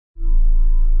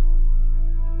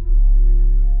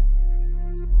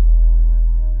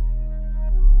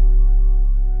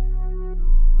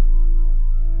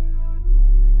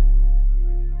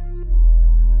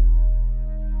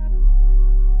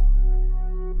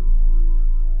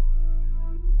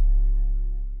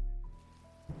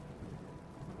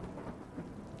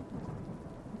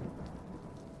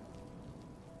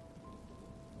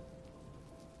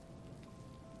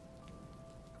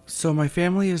So my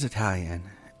family is Italian,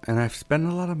 and I've spent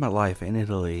a lot of my life in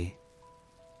Italy.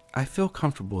 I feel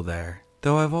comfortable there,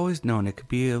 though I've always known it could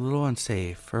be a little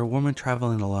unsafe for a woman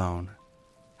traveling alone.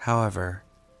 However,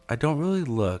 I don't really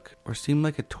look or seem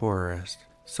like a tourist,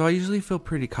 so I usually feel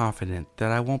pretty confident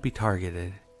that I won't be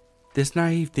targeted. This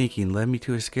naive thinking led me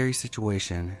to a scary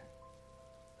situation.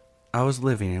 I was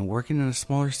living and working in a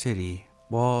smaller city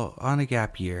while on a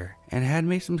gap year and had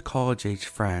made some college-age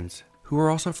friends who were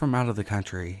also from out of the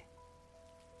country.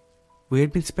 We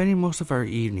had been spending most of our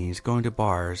evenings going to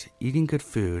bars, eating good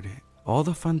food, all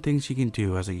the fun things you can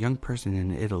do as a young person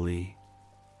in Italy.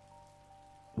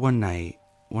 One night,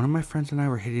 one of my friends and I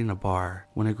were hitting a bar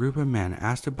when a group of men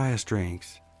asked to buy us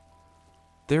drinks.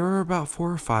 There were about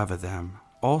 4 or 5 of them,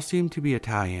 all seemed to be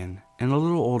Italian and a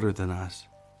little older than us.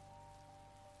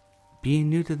 Being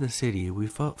new to the city, we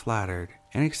felt flattered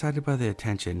and excited by the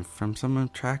attention from some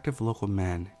attractive local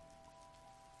men.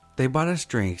 They bought us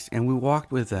drinks and we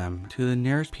walked with them to the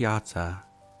nearest piazza.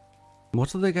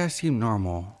 Most of the guys seemed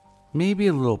normal, maybe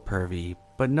a little pervy,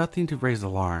 but nothing to raise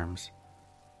alarms.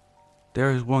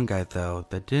 There was one guy though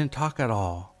that didn't talk at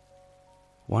all.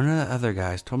 One of the other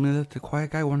guys told me that the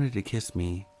quiet guy wanted to kiss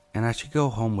me and I should go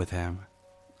home with him.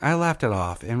 I laughed it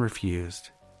off and refused.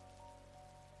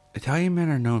 Italian men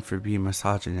are known for being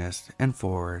misogynist and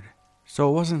forward, so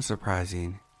it wasn't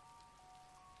surprising.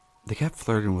 They kept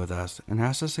flirting with us and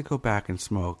asked us to go back and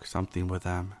smoke something with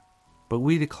them, but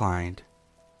we declined.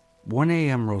 1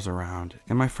 a.m. rolls around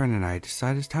and my friend and I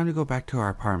decide it's time to go back to our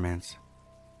apartments.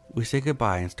 We say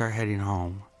goodbye and start heading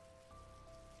home.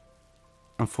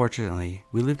 Unfortunately,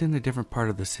 we lived in a different part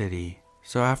of the city,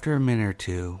 so after a minute or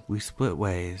two, we split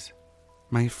ways.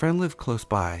 My friend lived close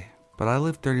by, but I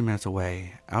lived 30 minutes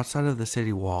away, outside of the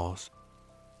city walls.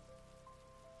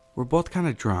 We're both kind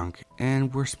of drunk,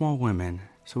 and we're small women,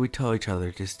 so we tell each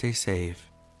other to stay safe.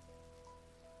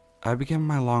 I begin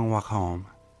my long walk home.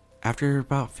 After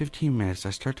about 15 minutes, I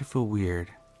start to feel weird.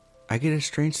 I get a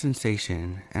strange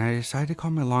sensation, and I decide to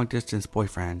call my long-distance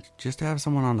boyfriend just to have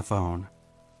someone on the phone.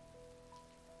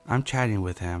 I'm chatting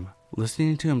with him,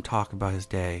 listening to him talk about his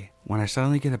day, when I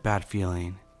suddenly get a bad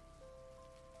feeling.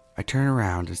 I turn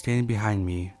around and standing behind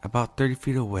me, about 30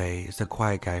 feet away, is the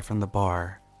quiet guy from the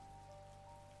bar.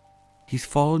 He's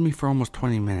followed me for almost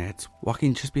 20 minutes,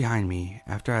 walking just behind me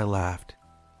after I left.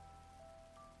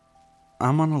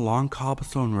 I'm on a long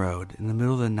cobblestone road in the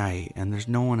middle of the night and there's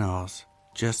no one else,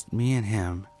 just me and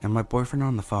him and my boyfriend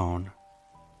on the phone.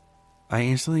 I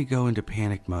instantly go into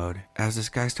panic mode as this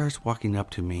guy starts walking up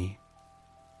to me.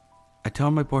 I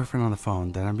tell my boyfriend on the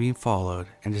phone that I'm being followed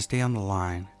and to stay on the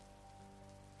line.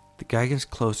 The guy gets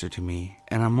closer to me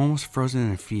and I'm almost frozen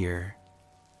in fear.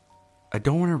 I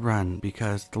don't want to run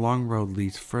because the long road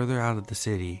leads further out of the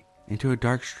city into a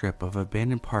dark strip of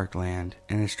abandoned parkland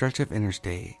and a stretch of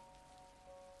interstate.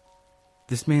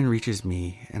 This man reaches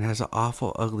me and has an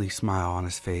awful ugly smile on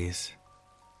his face.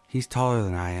 He's taller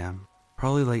than I am,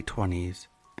 probably late 20s,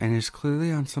 and is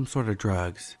clearly on some sort of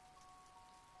drugs.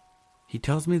 He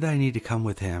tells me that I need to come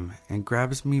with him and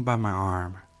grabs me by my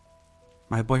arm.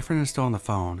 My boyfriend is still on the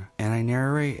phone and I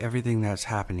narrate everything that's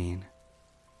happening.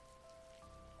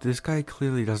 This guy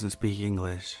clearly doesn't speak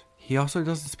English. He also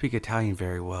doesn't speak Italian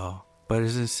very well, but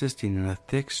is insisting in a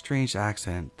thick, strange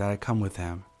accent that I come with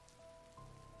him.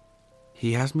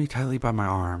 He has me tightly by my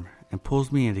arm and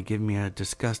pulls me in to give me a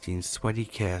disgusting, sweaty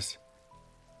kiss.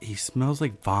 He smells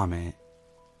like vomit.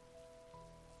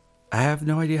 I have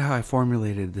no idea how I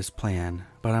formulated this plan,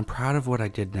 but I'm proud of what I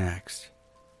did next.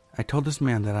 I told this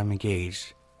man that I'm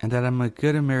engaged and that I'm a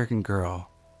good American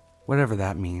girl, whatever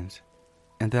that means,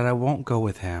 and that I won't go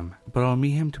with him, but I'll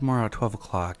meet him tomorrow at 12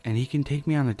 o'clock and he can take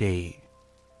me on a date.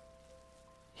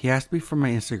 He asked me for my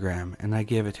Instagram and I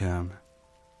give it to him.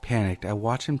 Panicked, I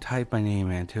watch him type my name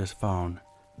into his phone.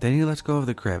 Then he lets go of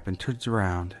the grip and turns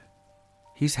around.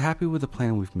 He's happy with the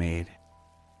plan we've made.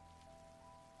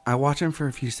 I watch him for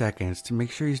a few seconds to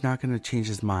make sure he's not going to change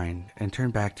his mind and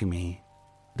turn back to me.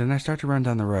 Then I start to run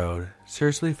down the road,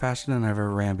 seriously faster than I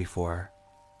ever ran before.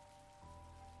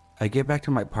 I get back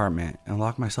to my apartment and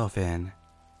lock myself in.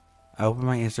 I open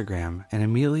my Instagram and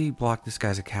immediately block this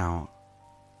guy's account.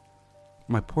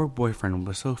 My poor boyfriend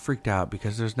was so freaked out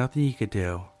because there's nothing he could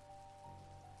do.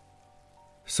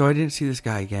 So I didn't see this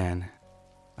guy again.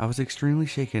 I was extremely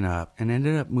shaken up and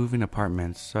ended up moving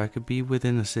apartments so I could be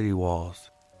within the city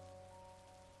walls.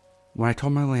 When I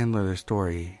told my landlord the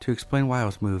story to explain why I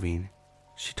was moving,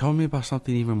 she told me about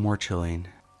something even more chilling.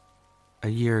 A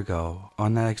year ago,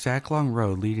 on that exact long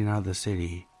road leading out of the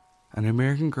city, an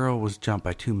American girl was jumped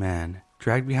by 2 men,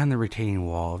 dragged behind the retaining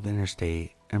wall of the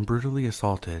interstate, and brutally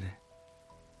assaulted.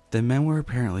 The men were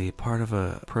apparently part of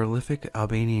a prolific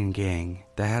Albanian gang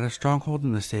that had a stronghold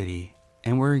in the city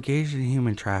and were engaged in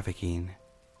human trafficking.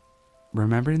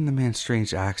 Remembering the man's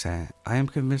strange accent, I am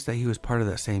convinced that he was part of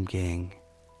that same gang.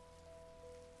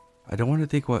 I don't want to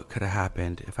think what could have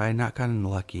happened if I had not gotten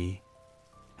lucky.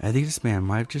 I think this man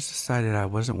might have just decided I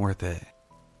wasn't worth it.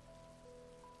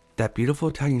 That beautiful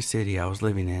Italian city I was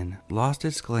living in lost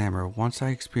its glamour once I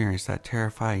experienced that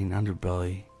terrifying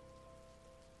underbelly.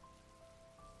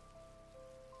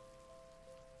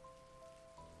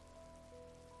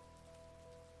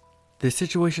 This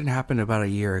situation happened about a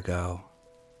year ago.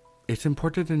 It's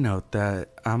important to note that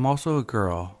I'm also a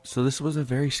girl, so this was a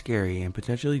very scary and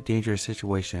potentially dangerous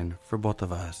situation for both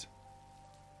of us.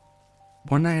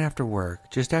 One night after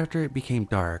work, just after it became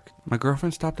dark, my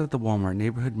girlfriend stopped at the Walmart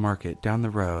neighborhood market down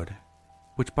the road,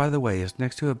 which by the way is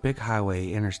next to a big highway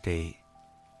interstate.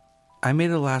 I made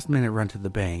a last-minute run to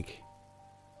the bank.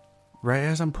 Right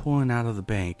as I'm pulling out of the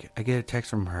bank, I get a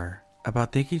text from her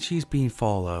about thinking she's being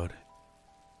followed.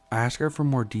 I asked her for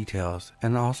more details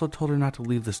and also told her not to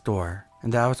leave the store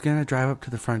and that I was going to drive up to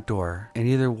the front door and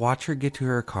either watch her get to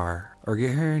her car or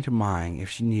get her into mine if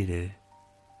she needed.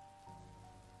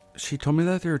 She told me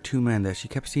that there were two men that she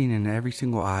kept seeing in every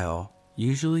single aisle,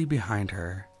 usually behind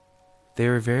her. They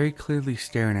were very clearly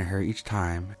staring at her each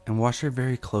time and watched her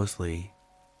very closely.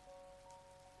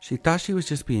 She thought she was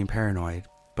just being paranoid,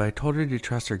 but I told her to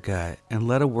trust her gut and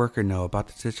let a worker know about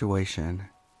the situation,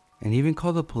 and even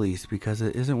call the police because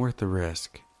it isn't worth the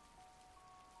risk.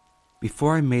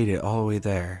 Before I made it all the way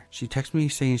there, she texted me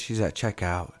saying she's at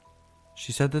checkout.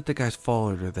 She said that the guys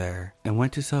followed her there and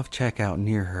went to self-checkout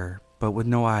near her, but with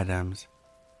no items.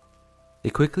 They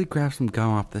quickly grabbed some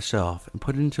gum off the shelf and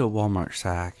put it into a Walmart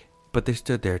sack, but they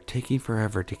stood there taking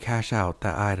forever to cash out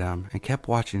that item and kept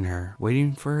watching her,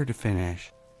 waiting for her to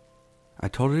finish. I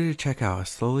told her to check out as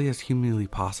slowly as humanly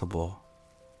possible.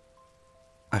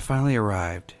 I finally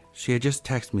arrived. She had just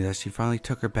texted me that she finally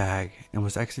took her bag and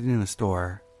was exiting the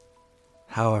store.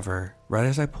 However, right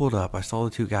as I pulled up, I saw the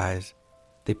two guys.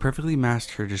 They perfectly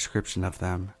matched her description of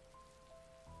them.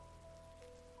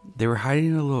 They were hiding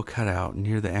in a little cutout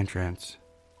near the entrance.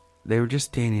 They were just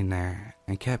standing there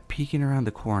and kept peeking around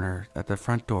the corner at the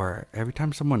front door every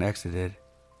time someone exited.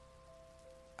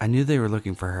 I knew they were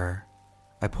looking for her.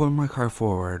 I pulled my car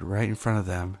forward right in front of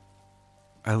them.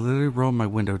 I literally rolled my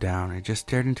window down and just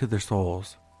stared into their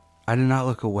souls. I did not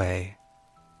look away.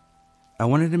 I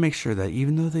wanted to make sure that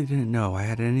even though they didn't know I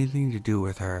had anything to do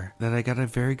with her, that I got a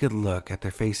very good look at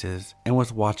their faces and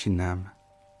was watching them.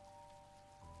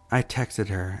 I texted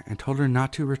her and told her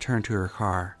not to return to her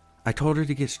car. I told her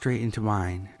to get straight into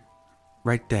mine.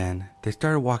 Right then, they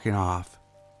started walking off.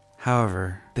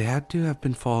 However, they had to have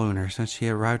been following her since she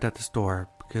arrived at the store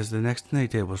because the next thing they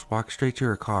did was walk straight to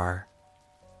her car.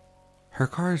 Her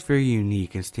car is very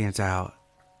unique and stands out.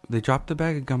 They dropped the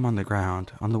bag of gum on the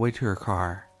ground on the way to her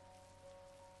car.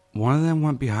 One of them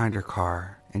went behind her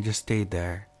car and just stayed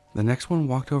there. The next one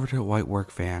walked over to a white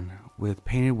work van with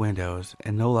painted windows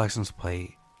and no license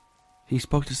plate. He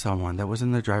spoke to someone that was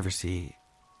in the driver's seat.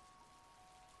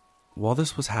 While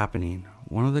this was happening,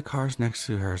 one of the cars next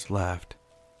to hers left.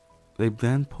 They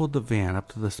then pulled the van up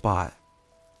to the spot.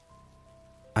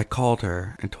 I called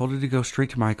her and told her to go straight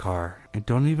to my car and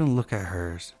don't even look at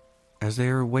hers, as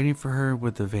they were waiting for her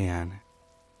with the van.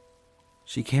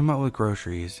 She came out with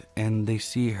groceries and they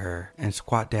see her and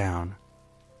squat down.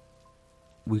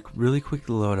 We really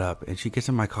quickly load up and she gets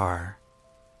in my car.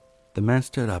 The men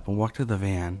stood up and walked to the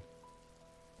van.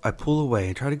 I pull away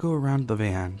and try to go around the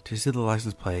van to see the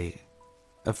license plate.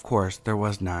 Of course, there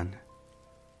was none.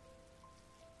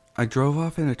 I drove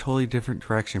off in a totally different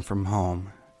direction from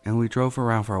home and we drove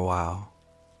around for a while.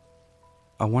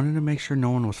 I wanted to make sure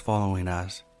no one was following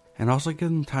us and also give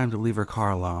them time to leave her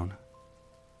car alone.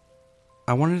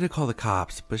 I wanted to call the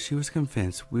cops, but she was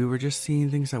convinced we were just seeing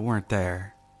things that weren't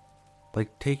there,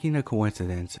 like taking a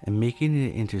coincidence and making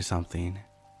it into something.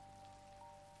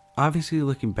 Obviously,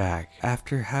 looking back,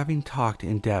 after having talked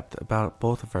in depth about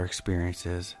both of our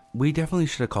experiences, we definitely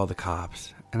should have called the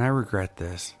cops, and I regret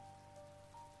this.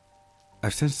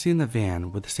 I've since seen the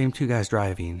van with the same two guys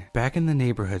driving back in the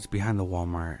neighborhoods behind the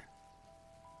Walmart.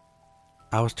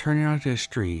 I was turning onto a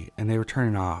street and they were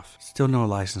turning off, still no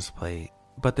license plate.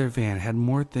 But their van had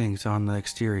more things on the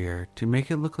exterior to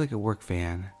make it look like a work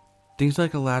van. Things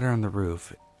like a ladder on the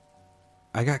roof.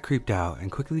 I got creeped out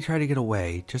and quickly tried to get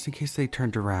away just in case they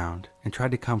turned around and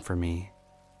tried to come for me.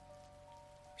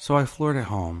 So I floored at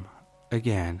home.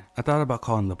 Again, I thought about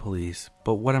calling the police,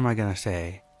 but what am I gonna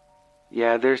say?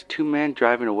 Yeah, there's two men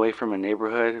driving away from a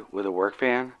neighborhood with a work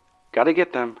van. Gotta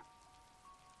get them.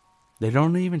 They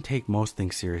don't even take most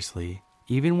things seriously.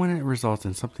 even when it results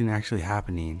in something actually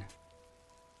happening.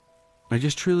 I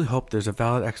just truly hope there's a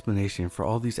valid explanation for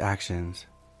all these actions,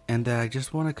 and that I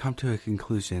just want to come to a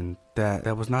conclusion that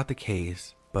that was not the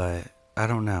case, but I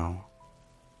don't know.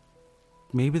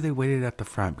 Maybe they waited at the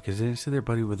front because they didn't see their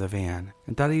buddy with a van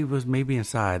and thought he was maybe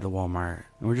inside the Walmart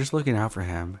and were just looking out for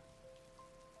him.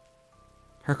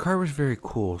 Her car was very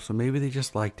cool, so maybe they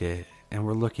just liked it and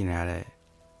were looking at it.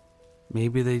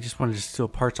 Maybe they just wanted to steal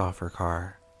parts off her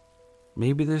car.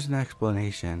 Maybe there's an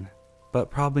explanation,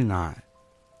 but probably not.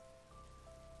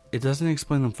 It doesn't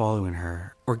explain them following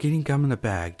her or getting gum in a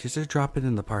bag just to drop it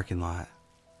in the parking lot.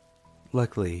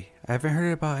 Luckily, I haven't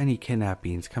heard about any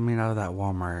kidnappings coming out of that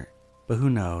Walmart, but who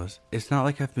knows, it's not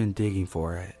like I've been digging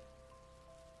for it.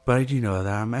 But I do know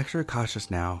that I'm extra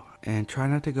cautious now and try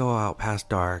not to go out past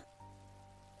dark.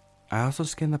 I also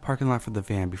scan the parking lot for the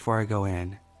van before I go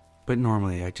in, but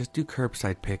normally I just do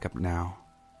curbside pickup now.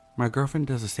 My girlfriend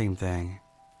does the same thing.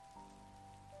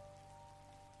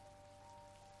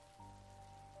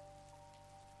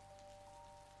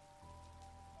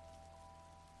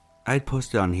 I had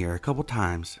posted on here a couple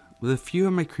times with a few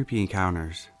of my creepy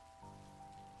encounters.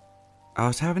 I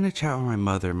was having a chat with my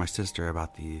mother and my sister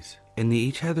about these, and they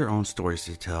each had their own stories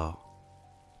to tell.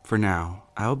 For now,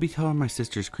 I will be telling my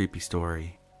sister's creepy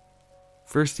story.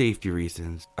 For safety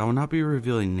reasons, I will not be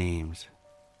revealing names.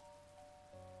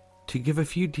 To give a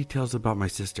few details about my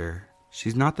sister,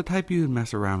 she's not the type you would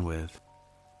mess around with.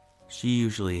 She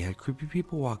usually had creepy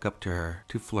people walk up to her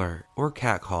to flirt or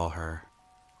catcall her.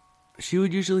 She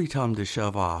would usually tell them to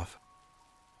shove off.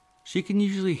 She can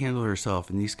usually handle herself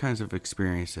in these kinds of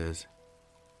experiences.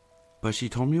 But she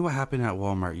told me what happened at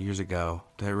Walmart years ago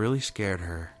that really scared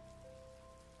her.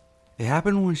 It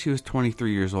happened when she was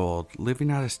 23 years old,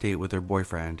 living out of state with her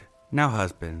boyfriend, now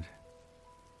husband.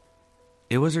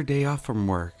 It was her day off from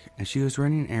work, and she was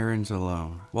running errands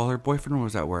alone while her boyfriend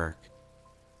was at work.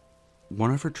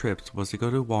 One of her trips was to go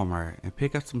to Walmart and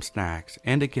pick up some snacks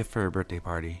and a gift for her birthday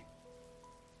party.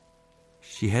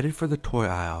 She headed for the toy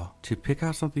aisle to pick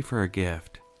out something for her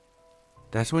gift.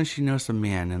 That's when she noticed a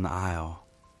man in the aisle.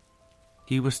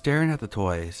 He was staring at the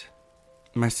toys.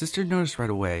 My sister noticed right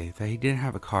away that he didn't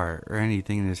have a cart or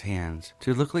anything in his hands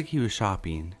to look like he was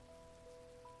shopping.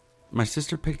 My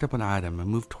sister picked up an item and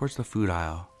moved towards the food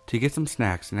aisle to get some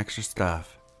snacks and extra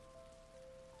stuff.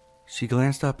 She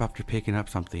glanced up after picking up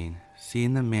something,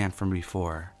 seeing the man from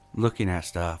before, looking at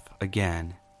stuff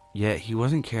again, yet he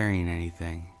wasn't carrying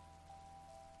anything.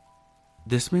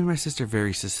 This made my sister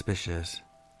very suspicious.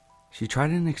 She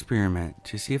tried an experiment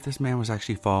to see if this man was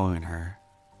actually following her.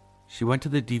 She went to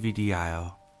the DVD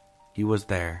aisle. He was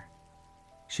there.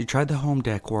 She tried the home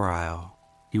decor aisle.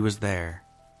 He was there.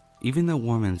 Even the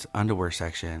woman's underwear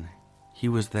section. He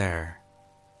was there.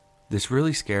 This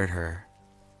really scared her.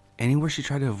 Anywhere she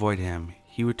tried to avoid him,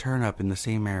 he would turn up in the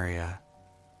same area.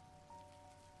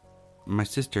 My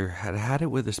sister had had it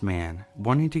with this man,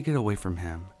 wanting to get away from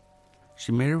him.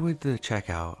 She made her way to the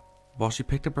checkout while she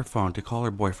picked up her phone to call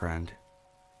her boyfriend.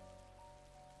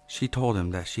 She told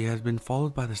him that she had been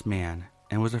followed by this man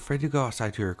and was afraid to go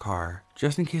outside to her car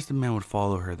just in case the man would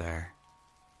follow her there.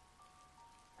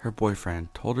 Her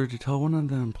boyfriend told her to tell one of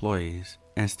the employees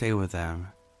and stay with them.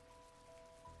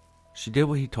 She did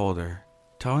what he told her,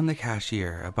 telling the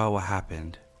cashier about what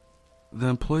happened. The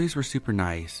employees were super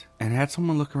nice and had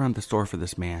someone look around the store for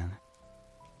this man.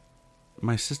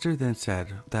 My sister then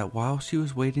said that while she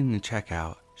was waiting in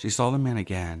checkout, she saw the man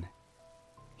again.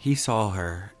 He saw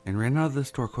her and ran out of the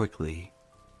store quickly.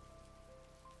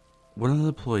 One of the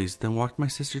employees then walked my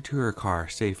sister to her car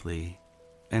safely,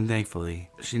 and thankfully,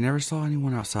 she never saw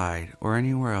anyone outside or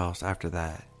anywhere else after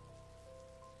that.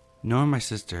 Knowing my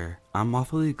sister, I'm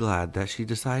awfully glad that she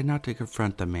decided not to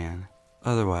confront the man.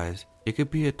 Otherwise, it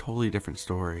could be a totally different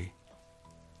story.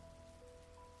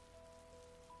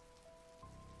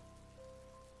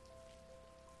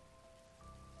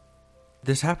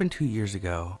 This happened 2 years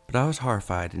ago, but I was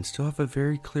horrified and still have a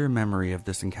very clear memory of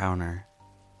this encounter.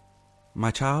 My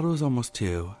child was almost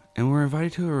 2, and we were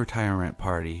invited to a retirement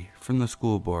party from the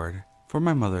school board for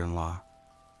my mother-in-law.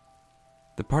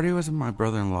 The party was at my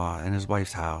brother-in-law and his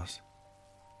wife's house.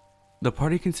 The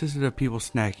party consisted of people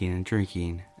snacking and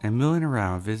drinking and milling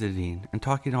around, visiting and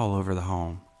talking all over the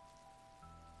home.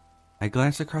 I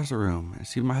glanced across the room and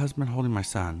see my husband holding my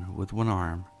son with one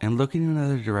arm and looking in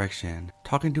another direction,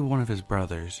 talking to one of his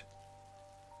brothers.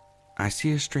 I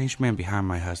see a strange man behind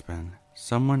my husband,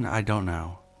 someone I don't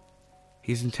know.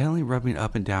 He's intently rubbing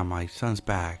up and down my son's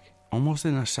back, almost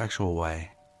in a sexual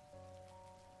way.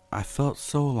 I felt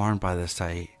so alarmed by this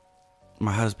sight.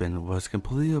 My husband was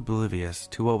completely oblivious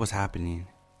to what was happening.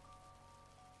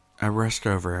 I rushed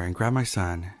over and grabbed my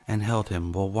son and held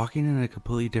him while walking in a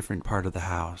completely different part of the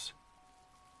house.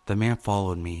 The man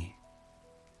followed me.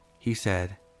 He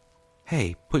said,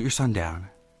 "Hey, put your son down."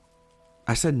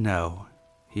 I said no.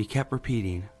 He kept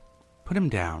repeating, "Put him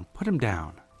down, put him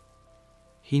down."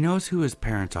 He knows who his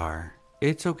parents are.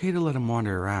 It's okay to let him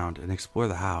wander around and explore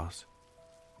the house.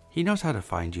 He knows how to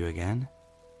find you again.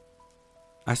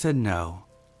 I said no.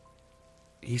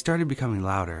 He started becoming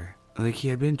louder, like he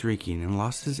had been drinking and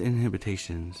lost his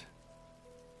inhibitions.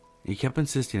 He kept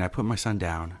insisting I put my son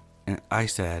down, and I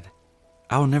said,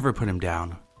 "I will never put him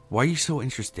down. Why are you so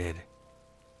interested?"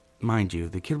 Mind you,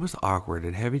 the kid was awkward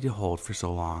and heavy to hold for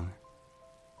so long.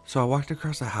 So I walked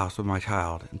across the house with my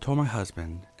child and told my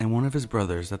husband and one of his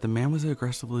brothers that the man was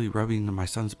aggressively rubbing my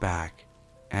son's back,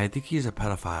 and I think he is a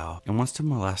pedophile and wants to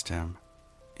molest him.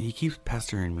 He keeps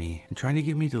pestering me and trying to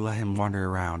get me to let him wander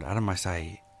around out of my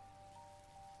sight.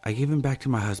 I gave him back to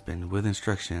my husband with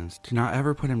instructions to not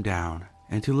ever put him down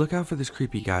and to look out for this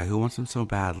creepy guy who wants him so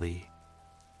badly.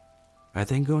 I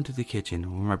then go into the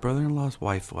kitchen where my brother-in-law's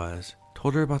wife was,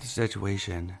 told her about the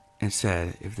situation, and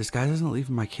said if this guy doesn't leave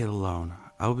my kid alone,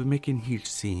 I will be making a huge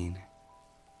scene.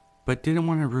 But didn't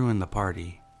want to ruin the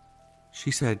party. She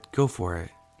said, "Go for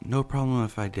it, no problem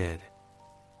if I did."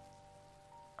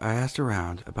 I asked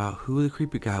around about who the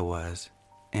creepy guy was,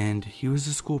 and he was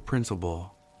the school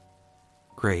principal.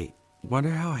 Great,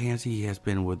 wonder how handsy he has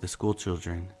been with the school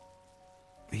children.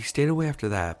 He stayed away after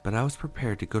that, but I was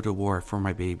prepared to go to war for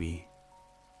my baby.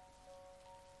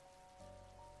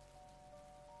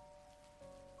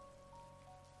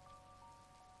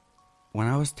 When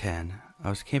I was 10, I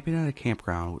was camping at a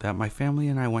campground that my family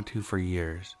and I went to for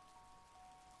years.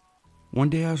 One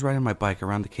day I was riding my bike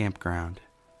around the campground.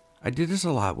 I did this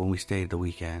a lot when we stayed the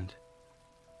weekend.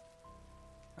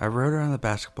 I rode around the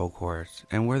basketball courts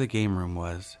and where the game room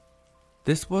was.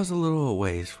 This was a little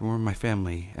ways from where my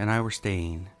family and I were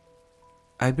staying.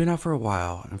 I had been out for a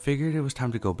while and figured it was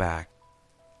time to go back.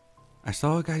 I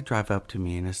saw a guy drive up to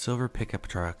me in a silver pickup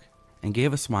truck and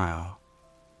gave a smile.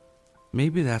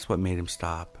 Maybe that's what made him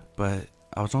stop, but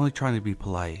I was only trying to be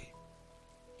polite.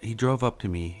 He drove up to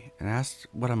me and asked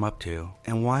what I'm up to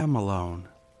and why I'm alone.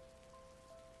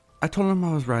 I told him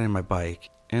I was riding my bike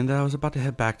and that I was about to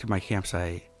head back to my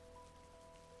campsite.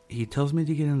 He tells me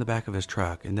to get in the back of his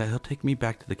truck and that he'll take me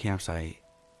back to the campsite.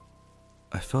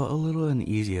 I felt a little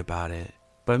uneasy about it,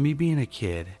 but me being a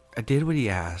kid, I did what he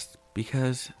asked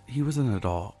because he was an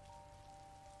adult.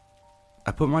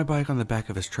 I put my bike on the back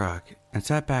of his truck and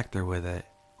sat back there with it.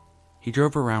 He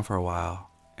drove around for a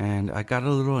while, and I got a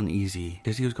little uneasy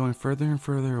because he was going further and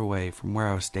further away from where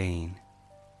I was staying.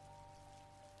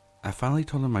 I finally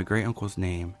told him my great uncle's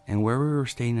name and where we were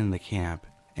staying in the camp,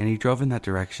 and he drove in that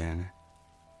direction.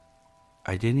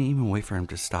 I didn't even wait for him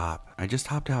to stop. I just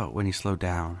hopped out when he slowed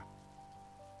down.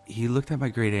 He looked at my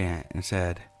great aunt and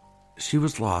said she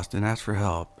was lost and asked for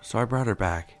help, so I brought her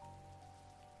back.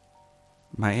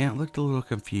 My aunt looked a little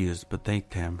confused but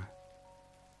thanked him.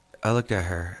 I looked at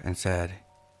her and said,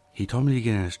 "He told me to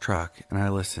get in his truck," and I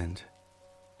listened.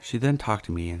 She then talked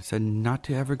to me and said not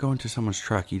to ever go into someone's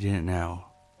truck you didn't know.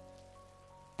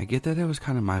 I get that it was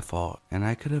kind of my fault and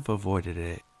I could have avoided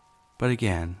it, but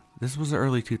again, this was the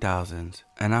early 2000s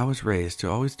and I was raised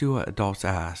to always do what adults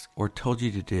ask or told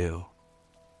you to do.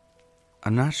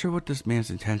 I'm not sure what this man's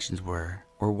intentions were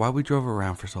or why we drove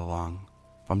around for so long,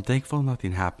 but I'm thankful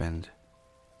nothing happened.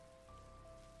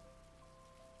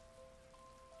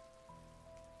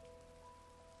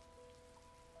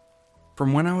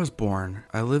 From when I was born,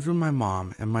 I lived with my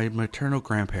mom and my maternal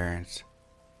grandparents.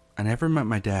 I never met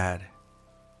my dad.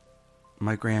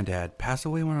 My granddad passed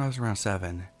away when I was around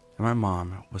 7, and my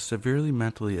mom was severely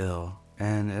mentally ill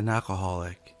and an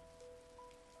alcoholic.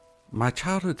 My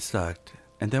childhood sucked,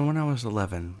 and then when I was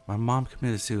 11, my mom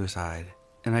committed suicide,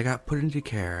 and I got put into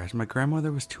care as my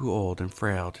grandmother was too old and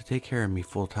frail to take care of me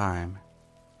full time.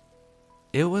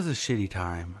 It was a shitty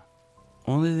time.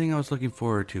 Only thing I was looking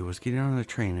forward to was getting on a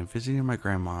train and visiting my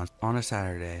grandma on a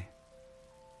Saturday.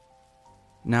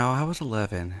 Now I was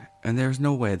 11, and there was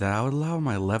no way that I would allow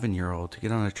my 11-year-old to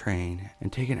get on a train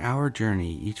and take an hour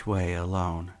journey each way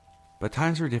alone. But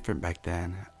times were different back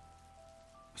then.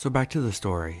 So back to the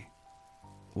story.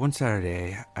 One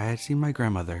Saturday, I had seen my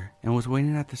grandmother and was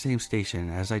waiting at the same station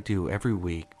as I do every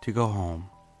week to go home.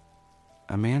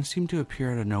 A man seemed to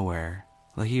appear out of nowhere,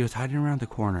 like he was hiding around the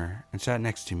corner, and sat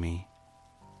next to me.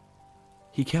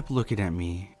 He kept looking at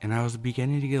me, and I was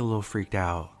beginning to get a little freaked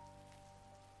out.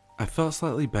 I felt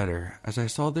slightly better as I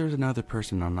saw there was another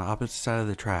person on the opposite side of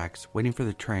the tracks waiting for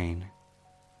the train.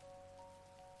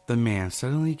 The man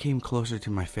suddenly came closer to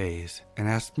my face and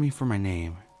asked me for my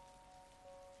name.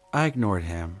 I ignored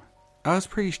him, I was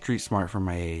pretty street smart for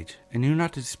my age and knew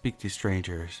not to speak to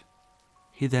strangers.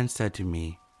 He then said to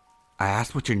me, "I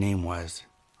asked what your name was,"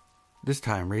 this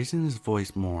time raising his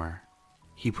voice more.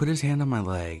 He put his hand on my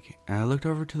leg, and I looked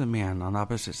over to the man on the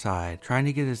opposite side, trying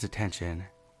to get his attention.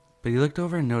 But he looked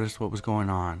over and noticed what was going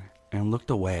on, and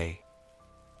looked away.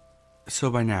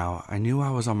 So by now, I knew I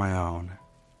was on my own.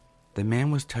 The man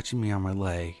was touching me on my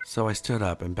leg, so I stood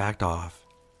up and backed off.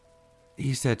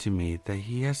 He said to me that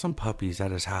he has some puppies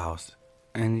at his house,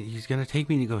 and he's going to take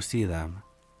me to go see them.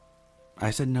 I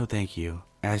said no thank you,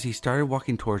 as he started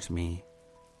walking towards me.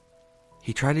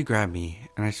 He tried to grab me,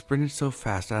 and I sprinted so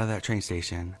fast out of that train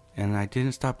station, and I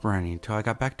didn't stop running till I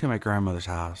got back to my grandmother's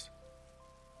house.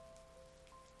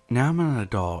 Now I'm an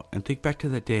adult and think back to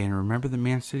that day and remember the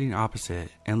man sitting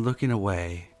opposite and looking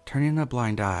away, turning a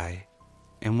blind eye,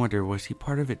 and wonder, was he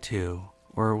part of it too,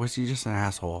 or was he just an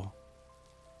asshole?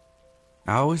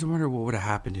 I always wonder what would have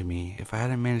happened to me if I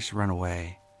hadn't managed to run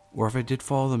away, or if I did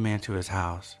follow the man to his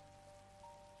house.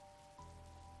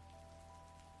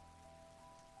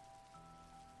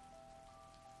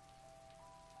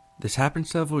 This happened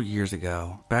several years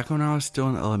ago, back when I was still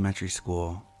in elementary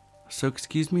school, so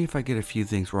excuse me if I get a few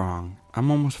things wrong. I'm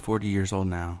almost 40 years old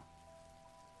now.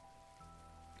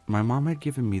 My mom had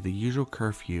given me the usual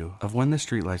curfew of when the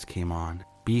streetlights came on,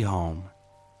 be home.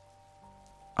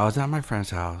 I was at my friend's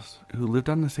house, who lived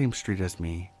on the same street as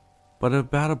me, but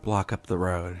about a block up the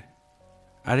road.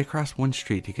 I had to cross one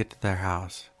street to get to their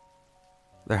house.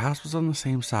 Their house was on the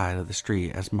same side of the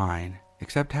street as mine,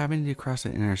 except having to cross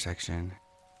an intersection.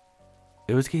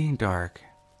 It was getting dark.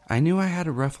 I knew I had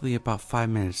roughly about 5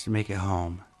 minutes to make it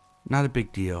home. Not a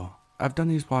big deal. I've done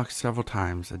these walks several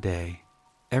times a day,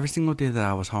 every single day that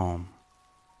I was home.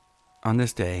 On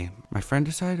this day, my friend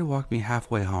decided to walk me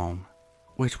halfway home,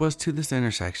 which was to this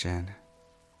intersection.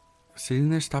 Sitting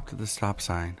there stopped at the stop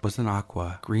sign was an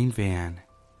aqua green van.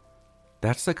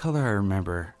 That's the color I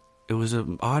remember. It was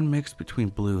an odd mix between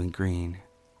blue and green.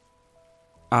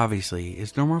 Obviously,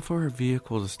 it's normal for a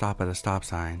vehicle to stop at a stop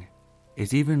sign.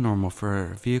 It's even normal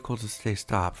for a vehicle to stay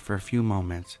stopped for a few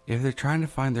moments if they're trying to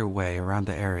find their way around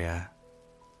the area.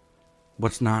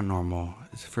 What's not normal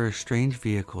is for a strange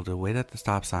vehicle to wait at the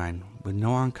stop sign with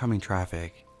no oncoming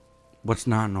traffic. What's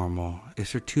not normal is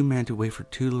for two men to wait for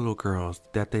two little girls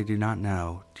that they do not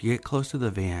know to get close to the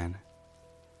van.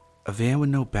 A van with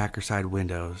no back or side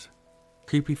windows.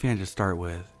 Creepy van to start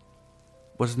with.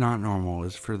 What's not normal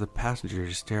is for the passenger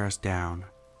to stare us down.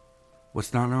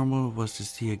 What's not normal was to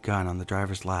see a gun on the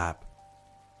driver's lap.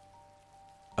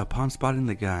 Upon spotting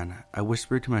the gun, I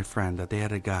whispered to my friend that they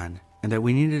had a gun and that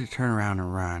we needed to turn around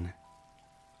and run.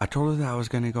 I told her that I was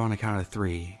going to go on a count of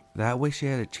 3, that way she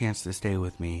had a chance to stay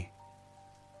with me.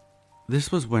 This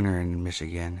was winter in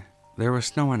Michigan. There was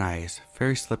snow and ice,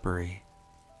 very slippery.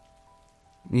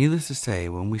 Needless to say,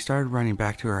 when we started running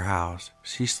back to her house,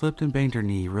 she slipped and banged her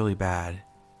knee really bad.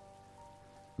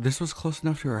 This was close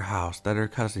enough to her house that her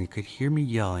cousin could hear me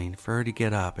yelling for her to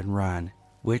get up and run,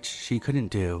 which she couldn't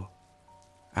do.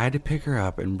 I had to pick her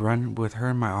up and run with her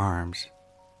in my arms.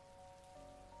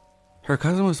 Her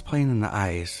cousin was playing in the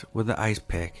ice with the ice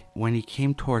pick when he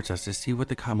came towards us to see what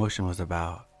the commotion was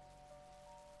about.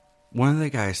 One of the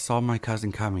guys saw my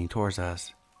cousin coming towards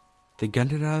us. They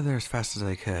gunned it out of there as fast as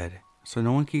they could, so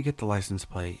no one could get the license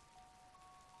plate.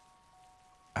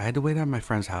 I had to wait at my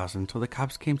friend's house until the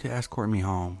cops came to escort me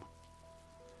home.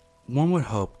 One would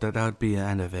hope that would be the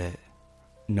end of it.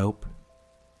 Nope.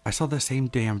 I saw the same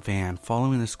damn van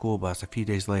following the school bus a few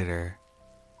days later.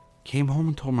 Came home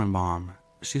and told my mom.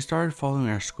 She started following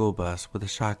our school bus with a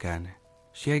shotgun.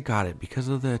 She had got it because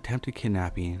of the attempted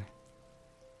kidnapping.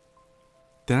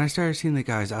 Then I started seeing the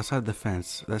guys outside the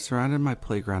fence that surrounded my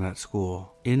playground at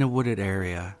school, in a wooded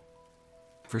area.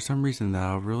 For some reason that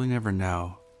I'll really never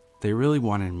know, they really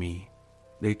wanted me.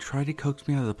 They tried to coax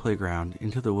me out of the playground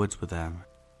into the woods with them.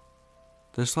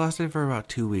 This lasted for about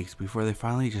 2 weeks before they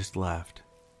finally just left.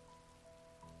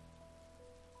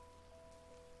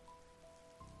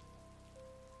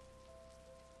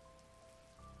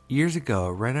 Years ago,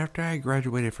 right after I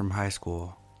graduated from high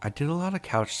school, I did a lot of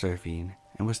couch surfing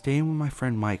and was staying with my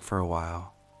friend Mike for a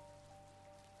while.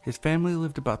 His family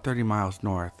lived about 30 miles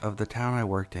north of the town I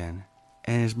worked in,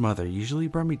 and his mother usually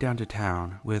brought me down to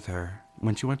town with her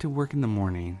when she went to work in the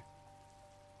morning.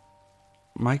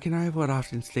 Mike and I would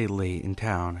often stay late in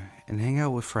town and hang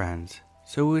out with friends,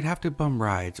 so we would have to bum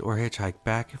rides or hitchhike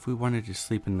back if we wanted to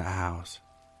sleep in the house.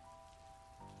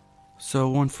 So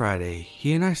one Friday,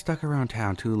 he and I stuck around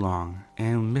town too long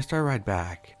and missed our ride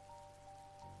back.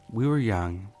 We were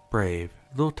young, brave,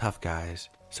 little tough guys,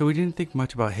 so we didn't think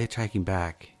much about hitchhiking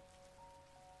back.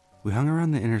 We hung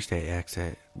around the interstate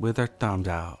exit with our thumbs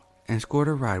out and scored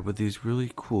a ride with these really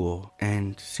cool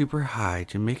and super high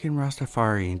Jamaican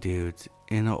Rastafarian dudes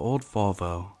in an old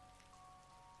Volvo.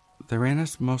 They ran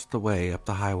us most of the way up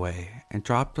the highway and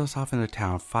dropped us off in a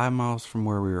town 5 miles from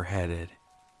where we were headed.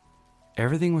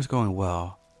 Everything was going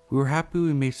well. We were happy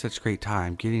we made such great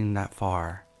time getting that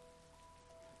far.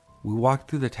 We walked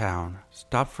through the town,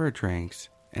 stopped for drinks,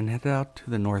 and headed out to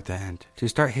the north end to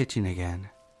start hitching again.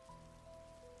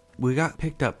 We got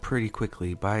picked up pretty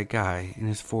quickly by a guy in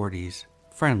his 40s,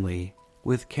 friendly,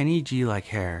 with Kenny G-like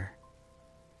hair.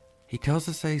 He tells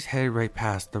us that he's headed right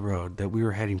past the road that we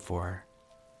were heading for.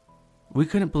 We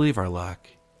couldn't believe our luck.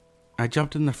 I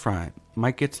jumped in the front,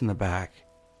 Mike gets in the back.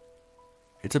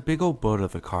 It's a big old boat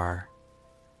of a car.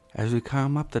 As we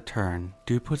come up the turn,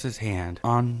 dude puts his hand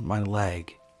on my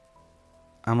leg.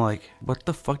 I'm like, what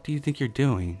the fuck do you think you're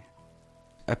doing?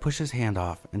 I push his hand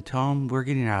off and tell him we're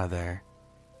getting out of there.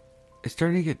 It's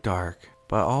starting to get dark,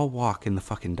 but I'll walk in the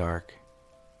fucking dark.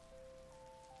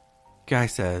 Guy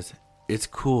says, it's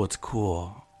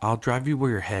cool. I'll drive you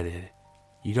where you're headed.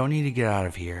 You don't need to get out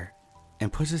of here.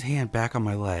 And puts his hand back on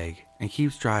my leg and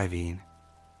keeps driving.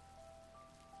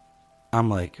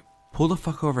 I'm like, pull the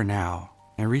fuck over now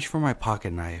and reach for my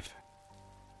pocket knife.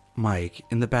 Mike,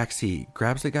 in the back seat,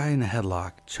 grabs the guy in a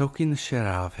headlock, choking the shit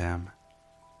out of him.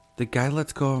 The guy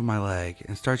lets go of my leg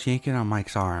and starts yanking on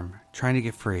Mike's arm, trying to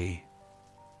get free.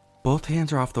 Both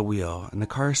hands are off the wheel and the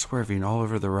car is swerving all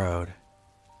over the road.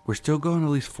 We're still going at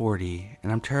least 40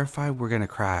 and I'm terrified we're gonna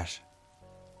crash.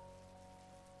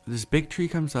 This big tree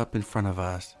comes up in front of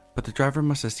us, but the driver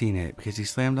must have seen it because he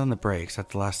slammed on the brakes at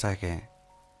the last second.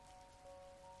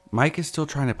 Mike is still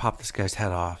trying to pop this guy's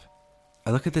head off. I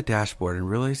look at the dashboard and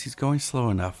realize he's going slow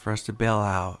enough for us to bail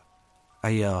out. I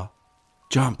yell,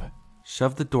 jump,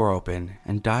 shove the door open,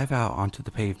 and dive out onto the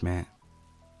pavement.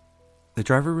 The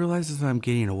driver realizes I'm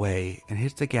getting away and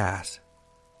hits the gas.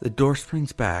 The door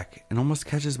springs back and almost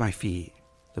catches my feet.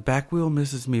 The back wheel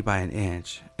misses me by an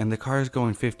inch, and the car is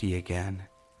going 50 again.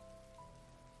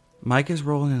 Mike is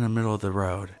rolling in the middle of the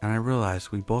road, and I realized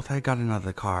we both had gotten out of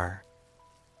the car.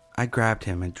 I grabbed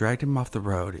him and dragged him off the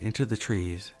road into the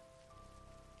trees.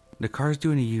 The car is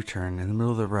doing a U-turn in the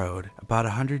middle of the road, about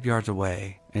 100 yards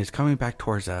away, and is coming back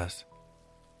towards us.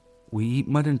 We eat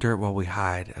mud and dirt while we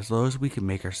hide as low as we can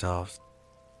make ourselves.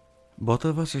 Both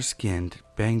of us are skinned,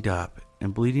 banged up,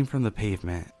 and bleeding from the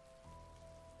pavement.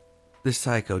 This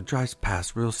psycho drives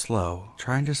past real slow,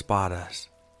 trying to spot us,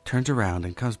 turns around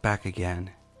and comes back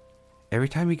again. Every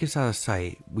time he gets out of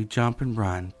sight, we jump and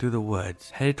run through the woods,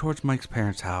 headed towards Mike's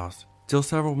parents' house, still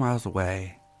several miles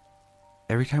away.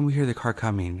 Every time we hear the car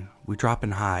coming, we drop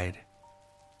and hide.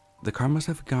 The car must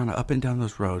have gone up and down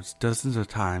those roads dozens of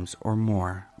times or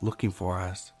more, looking for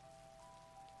us.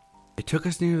 It took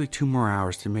us nearly 2 more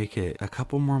hours to make it a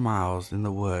couple more miles in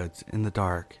the woods in the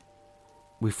dark.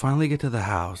 We finally get to the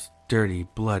house, dirty,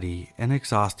 bloody, and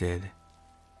exhausted.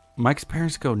 Mike's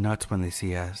parents go nuts when they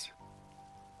see us.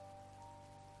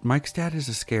 Mike's dad is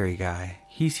a scary guy.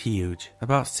 He's huge,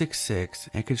 about 6'6",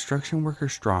 and construction worker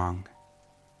strong.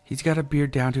 He's got a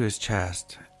beard down to his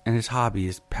chest, and his hobby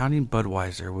is pounding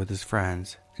Budweiser with his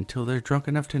friends until they're drunk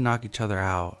enough to knock each other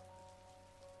out.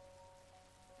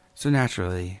 So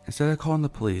naturally, instead of calling the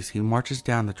police, he marches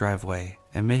down the driveway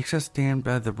and makes us stand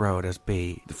by the road as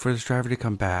bait for this driver to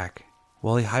come back,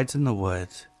 while he hides in the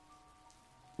woods.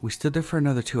 We stood there for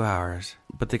another 2 hours,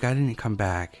 but the guy didn't come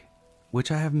back,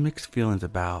 which I have mixed feelings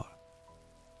about.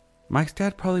 Mike's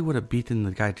dad probably would have beaten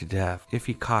the guy to death if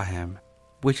he caught him,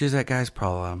 which is that guy's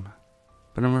problem,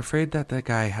 but I'm afraid that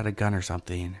guy had a gun or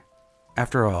something.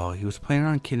 After all, he was planning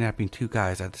on kidnapping 2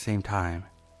 guys at the same time.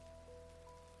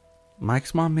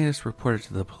 Mike's mom made us report it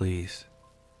to the police.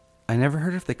 I never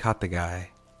heard if they caught the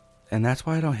guy, and that's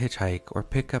why I don't hitchhike or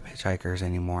pick up hitchhikers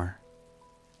anymore.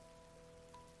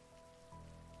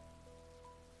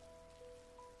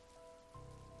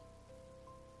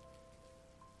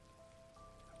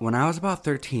 When I was about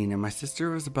 13 and my sister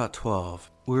was about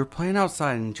 12, we were playing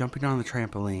outside and jumping on the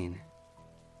trampoline.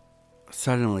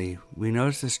 Suddenly, we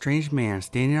noticed a strange man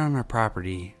standing on our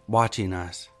property, watching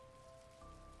us.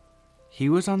 He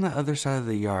was on the other side of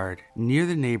the yard, near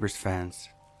the neighbor's fence.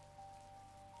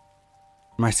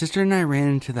 My sister and I ran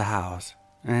into the house,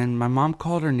 and my mom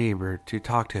called her neighbor to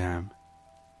talk to him.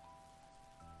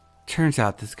 Turns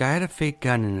out this guy had a fake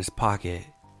gun in his pocket.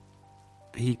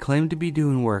 He claimed to be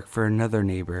doing work for another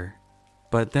neighbor,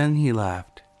 but then he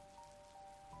left.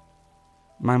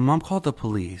 My mom called the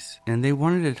police, and they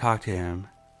wanted to talk to him.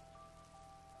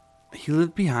 He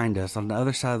lived behind us on the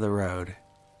other side of the road.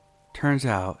 Turns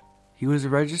out, he was a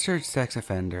registered sex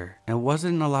offender and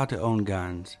wasn't allowed to own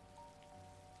guns.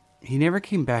 He never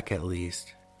came back at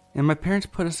least. and my parents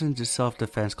put us into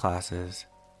self-defense classes.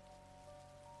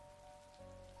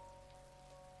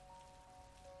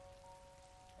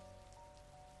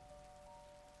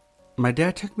 My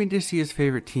dad took me to see his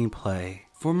favorite team play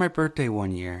for my birthday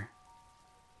one year.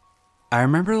 I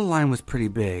remember the line was pretty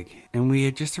big, and we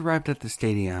had just arrived at the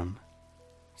stadium.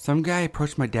 Some guy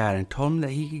approached my dad and told him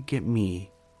that he could get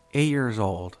me, 8 years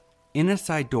old, in a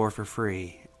side door for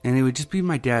free, and it would just be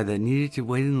my dad that needed to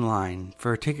wait in line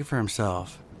for a ticket for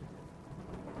himself.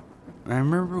 I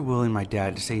remember willing my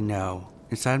dad to say no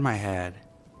inside my head.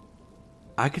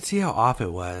 I could see how off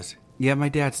it was, yet my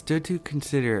dad stood to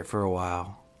consider it for a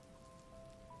while.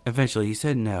 Eventually he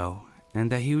said no,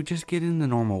 and that he would just get in the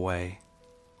normal way.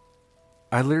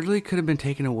 I literally could have been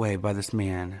taken away by this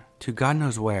man to God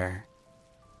knows where.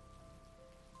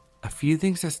 A few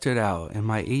things that stood out in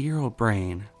my 8-year-old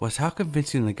brain was how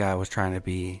convincing the guy was trying to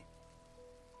be.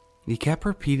 He kept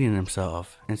repeating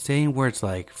himself and saying words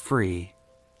like free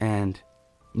and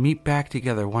meet back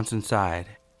together once inside.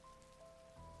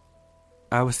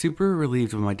 I was super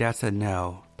relieved when my dad said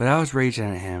no, but I was raging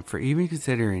at him for even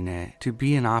considering it to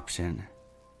be an option.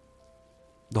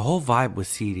 The whole vibe was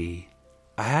seedy.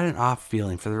 I had an off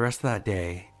feeling for the rest of that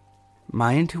day.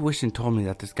 My intuition told me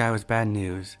that this guy was bad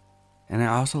news, and I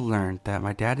also learned that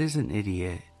my dad is an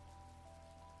idiot.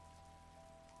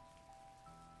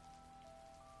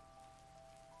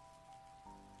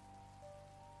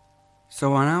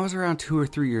 So when I was around 2 or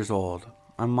 3 years old,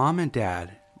 my mom and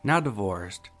dad, now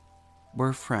divorced,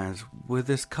 were friends with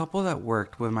this couple that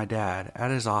worked with my dad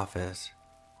at his office.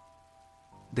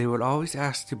 They would always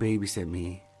ask to babysit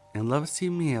me and love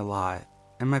seeing me a lot,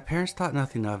 and my parents thought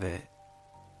nothing of it.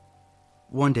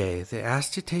 One day, they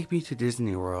asked to take me to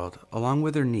Disney World along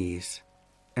with their niece,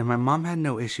 and my mom had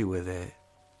no issue with it.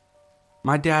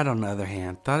 My dad, on the other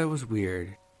hand, thought it was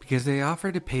weird because they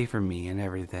offered to pay for me and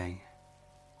everything.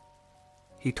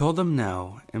 He told them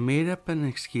no and made up an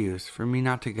excuse for me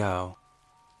not to go.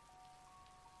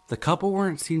 The couple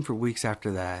weren't seen for weeks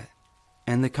after that,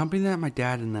 and the company that my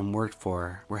dad and them worked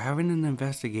for were having an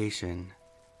investigation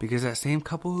because that same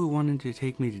couple who wanted to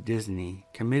take me to Disney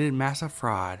committed massive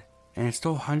fraud and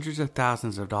stole hundreds of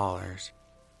thousands of dollars.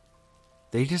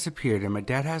 They disappeared, and my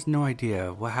dad has no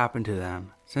idea what happened to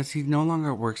them since he no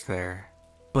longer works there,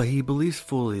 but he believes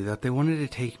fully that they wanted to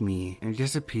take me and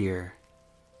disappear.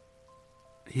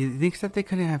 He thinks that they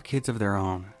couldn't have kids of their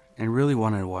own and really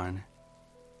wanted one.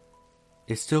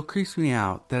 It still creeps me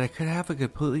out that I could have a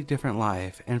completely different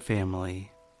life and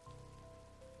family.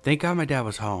 Thank God my dad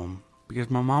was home, because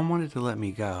my mom wanted to let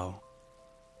me go.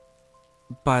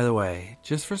 By the way,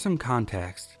 just for some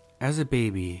context, as a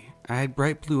baby, I had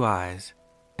bright blue eyes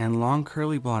and long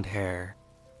curly blonde hair.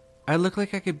 I looked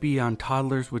like I could be on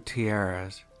Toddlers with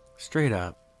Tiaras, straight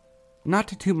up. Not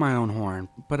to toot my own horn,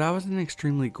 but I was an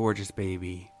extremely gorgeous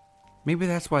baby. Maybe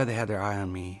that's why they had their eye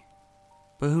on me.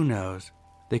 But who knows,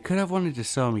 they could have wanted to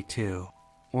sell me too,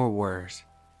 or worse.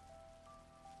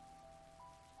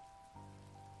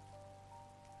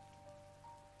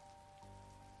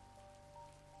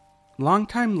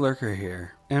 Long-time lurker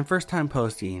here, and first-time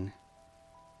posting.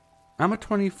 I'm a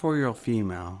 24-year-old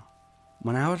female.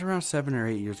 When I was around 7 or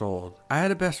 8 years old, I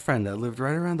had a best friend that lived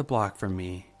right around the block from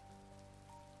me.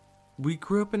 We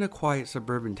grew up in a quiet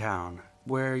suburban town,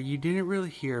 where you didn't really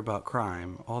hear about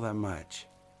crime all that much.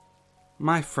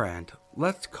 My friend,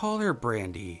 let's call her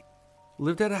Brandy,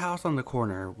 lived at a house on the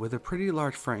corner with a pretty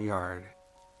large front yard.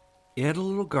 It had a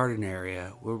little garden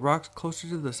area with rocks closer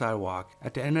to the sidewalk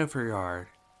at the end of her yard.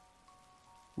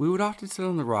 We would often sit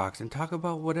on the rocks and talk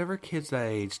about whatever kids that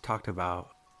age talked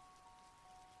about.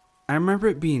 I remember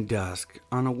it being dusk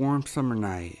on a warm summer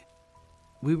night.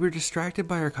 We were distracted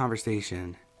by our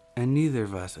conversation, and neither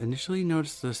of us initially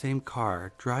noticed the same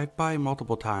car drive by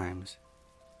multiple times.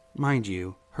 Mind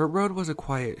you, her road was a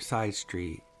quiet side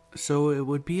street, so it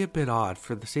would be a bit odd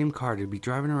for the same car to be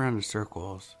driving around in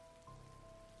circles.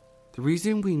 The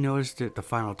reason we noticed it the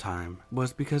final time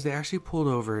was because they actually pulled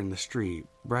over in the street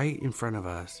right in front of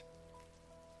us.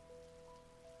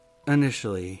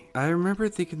 Initially, I remember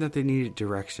thinking that they needed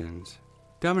directions.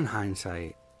 Dumb in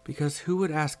hindsight, because who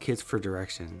would ask kids for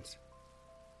directions?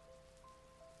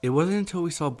 It wasn't until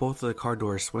we saw both of the car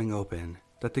doors swing open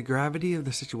that the gravity of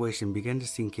the situation began to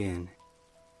sink in.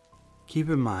 Keep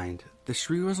in mind, the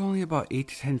street was only about 8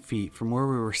 to 10 feet from where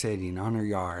we were sitting on our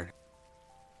yard.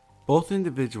 Both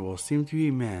individuals seemed to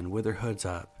be men with their hoods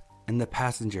up, and the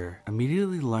passenger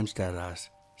immediately lunged at us,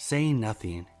 saying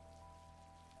nothing.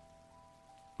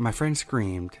 My friend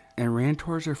screamed and ran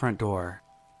towards her front door.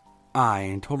 I,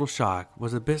 in total shock,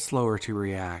 was a bit slower to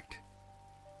react.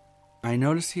 I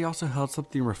noticed he also held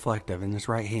something reflective in his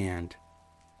right hand.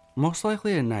 Most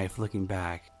likely a knife looking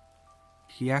back.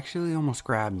 He actually almost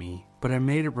grabbed me, but I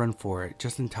made a run for it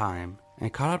just in time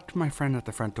and caught up to my friend at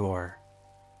the front door.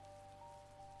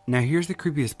 Now here's the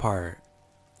creepiest part.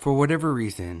 For whatever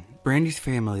reason, Brandy's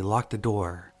family locked the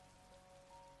door.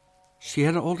 She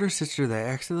had an older sister that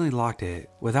accidentally locked it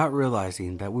without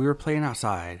realizing that we were playing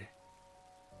outside.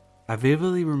 I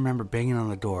vividly remember banging on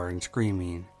the door and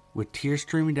screaming, with tears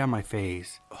streaming down my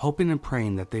face, hoping and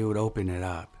praying that they would open it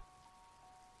up.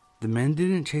 The men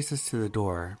didn't chase us to the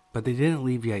door, but they didn't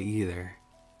leave yet either.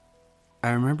 I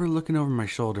remember looking over my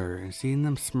shoulder and seeing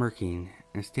them smirking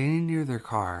and standing near their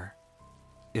car.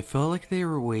 It felt like they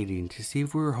were waiting to see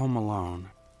if we were home alone.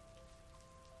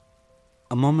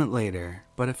 A moment later,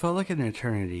 but it felt like an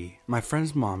eternity, my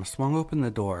friend's mom swung open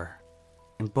the door,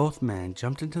 and both men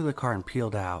jumped into the car and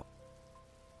peeled out.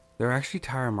 There were actually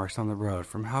tire marks on the road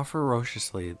from how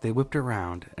ferociously they whipped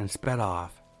around and sped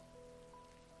off.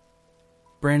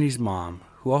 Brandy's mom,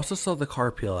 who also saw the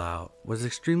car peel out, was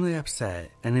extremely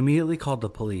upset and immediately called the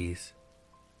police.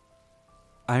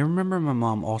 I remember my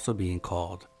mom also being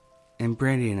called, and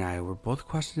Brandy and I were both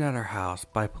questioned at our house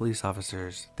by police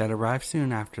officers that arrived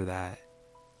soon after that.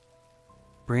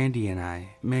 Brandy and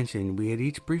I mentioned we had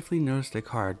each briefly noticed a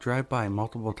car drive by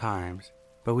multiple times,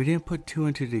 but we didn't put two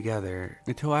and two together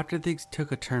until after things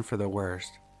took a turn for the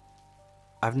worst.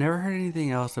 I've never heard anything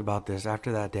else about this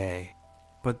after that day,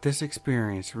 but this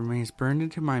experience remains burned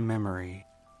into my memory.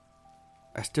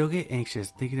 I still get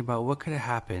anxious thinking about what could have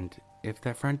happened if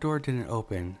that front door didn't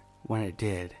open when it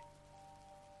did.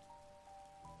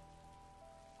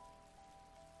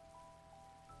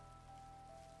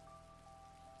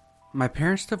 My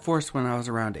parents divorced when I was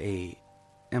around 8,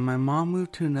 and my mom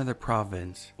moved to another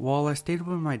province while I stayed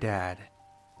with my dad.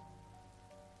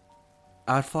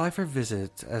 I would fly for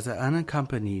visits as an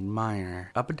unaccompanied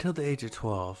minor up until the age of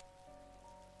 12.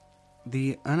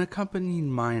 The unaccompanied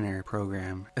minor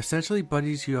program essentially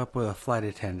buddies you up with a flight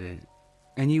attendant,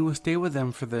 and you will stay with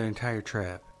them for the entire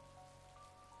trip.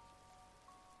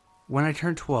 When I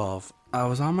turned 12, I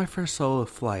was on my first solo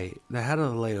flight that had a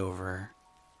layover.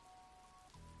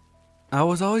 I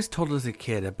was always told as a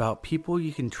kid about people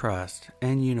you can trust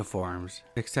and uniforms,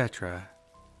 etc.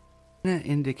 An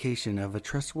indication of a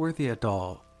trustworthy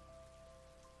adult.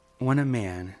 When a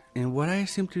man, in what I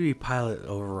assumed to be pilot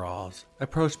overalls,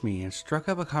 approached me and struck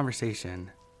up a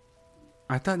conversation,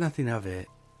 I thought nothing of it.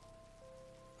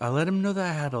 I let him know that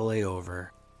I had a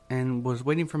layover and was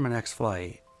waiting for my next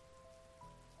flight.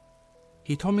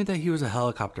 He told me that he was a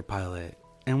helicopter pilot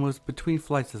and was between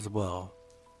flights as well.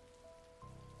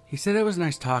 He said it was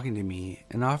nice talking to me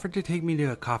and offered to take me to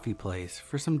a coffee place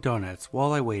for some donuts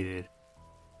while I waited.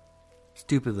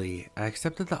 Stupidly, I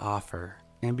accepted the offer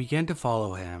and began to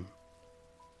follow him.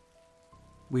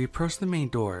 We approached the main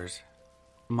doors.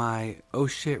 My oh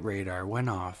shit radar went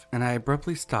off and I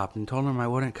abruptly stopped and told him I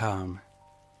wouldn't come.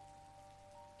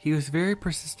 He was very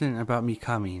persistent about me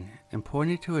coming and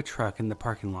pointed to a truck in the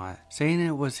parking lot, saying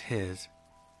it was his,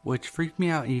 which freaked me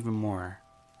out even more.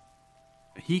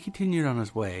 He continued on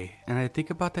his way, and I think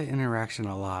about that interaction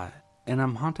a lot, and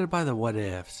I'm haunted by the what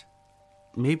ifs.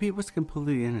 Maybe it was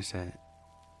completely innocent.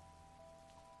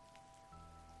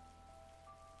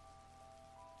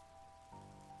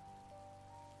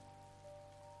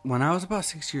 When I was about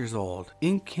 6 years old,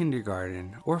 in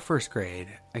kindergarten or first grade,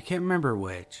 I can't remember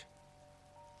which,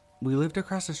 we lived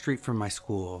across the street from my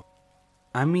school.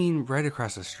 I mean right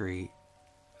across the street.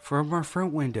 From our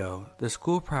front window, the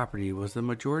school property was the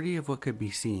majority of what could be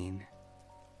seen.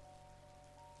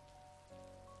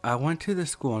 I went to the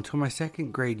school until my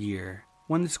second grade year,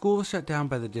 when the school was shut down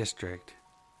by the district.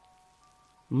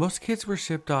 Most kids were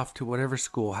shipped off to whatever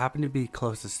school happened to be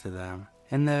closest to them,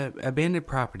 and the abandoned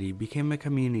property became a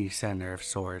community center of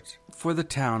sorts for the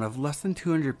town of less than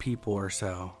 200 people or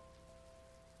so.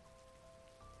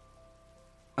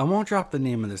 I won't drop the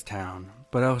name of this town,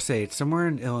 but I'll say it's somewhere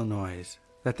in Illinois,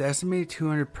 that the estimated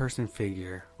 200-person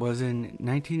figure was in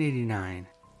 1989,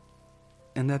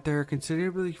 and that there are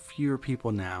considerably fewer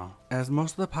people now, as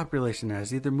most of the population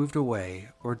has either moved away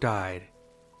or died,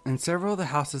 and several of the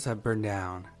houses have burned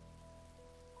down.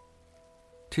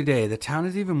 Today, the town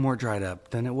is even more dried up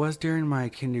than it was during my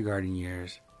kindergarten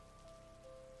years.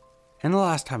 And the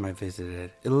last time I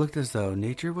visited, it looked as though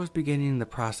nature was beginning the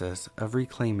process of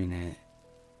reclaiming it.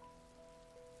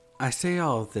 I say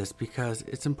all of this because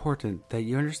it's important that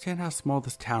you understand how small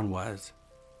this town was.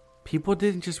 People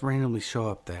didn't just randomly show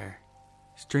up there.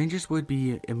 Strangers would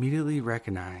be immediately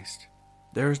recognized.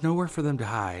 There was nowhere for them to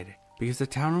hide because the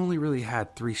town only really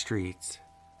had 3 streets.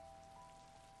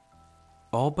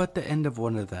 All but the end of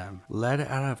one of them led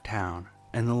out of town,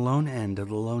 and the lone end of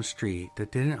the lone street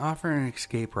that didn't offer an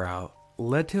escape route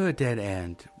led to a dead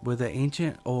end with an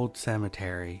ancient old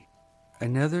cemetery.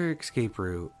 Another escape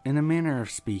route, in a manner of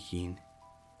speaking.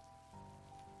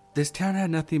 This town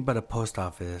had nothing but a post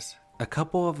office, a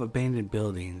couple of abandoned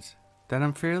buildings that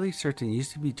I'm fairly certain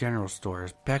used to be general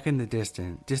stores back in the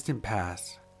distant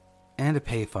past, and a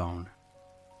payphone.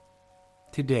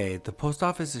 Today, the post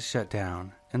office is shut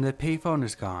down and the payphone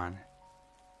is gone.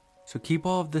 So keep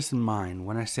all of this in mind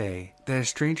when I say that a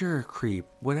stranger or creep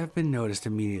would have been noticed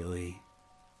immediately.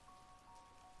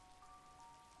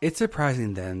 It's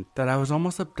surprising then that I was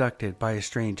almost abducted by a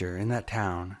stranger in that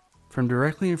town from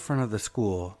directly in front of the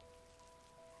school.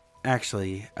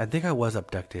 Actually, I think I was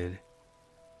abducted.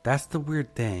 That's the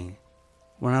weird thing.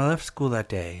 When I left school that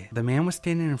day, the man was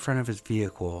standing in front of his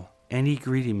vehicle and he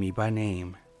greeted me by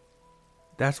name.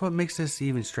 That's what makes this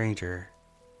even stranger.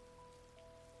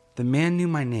 The man knew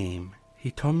my name.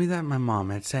 He told me that my mom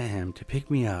had sent him to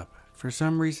pick me up for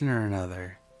some reason or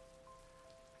another.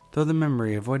 Though the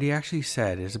memory of what he actually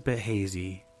said is a bit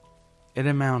hazy. It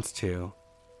amounts to,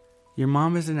 "Your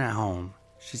mom isn't at home.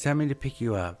 She sent me to pick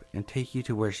you up and take you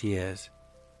to where she is.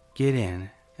 Get in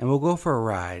and we'll go for a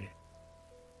ride."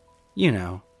 You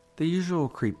know, the usual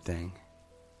creep thing.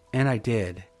 And I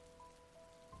did.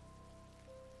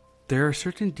 There are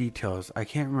certain details I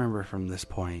can't remember from this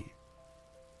point.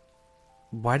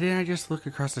 Why didn't I just look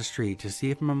across the street to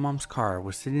see if my mom's car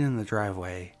was sitting in the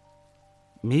driveway?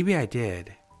 Maybe I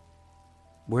did.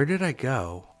 Where did I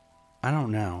go? I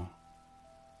don't know.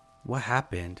 What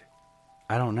happened?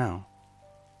 I don't know.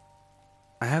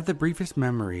 I have the briefest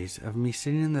memories of me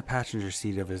sitting in the passenger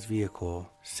seat of his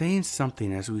vehicle, saying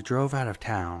something as we drove out of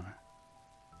town.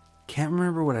 Can't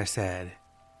remember what I said.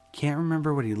 Can't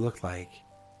remember what he looked like.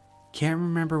 Can't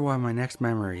remember why my next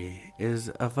memory is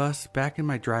of us back in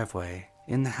my driveway,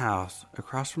 in the house,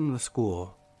 across from the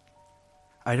school.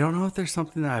 I don't know if there's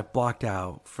something that I've blocked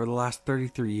out for the last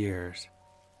 33 years.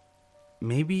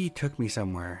 Maybe he took me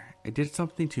somewhere and did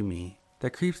something to me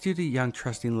that creeps you to young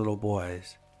trusting little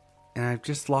boys, and I've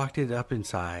just locked it up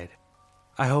inside.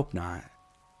 I hope not.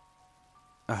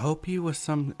 I hope he was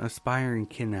some aspiring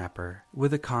kidnapper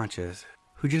with a conscience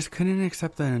who just couldn't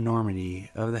accept the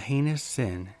enormity of the heinous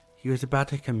sin he was about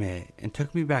to commit and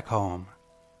took me back home.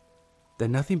 That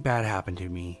nothing bad happened to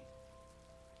me.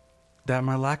 That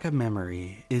my lack of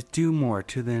memory is due more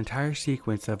to the entire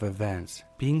sequence of events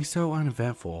being so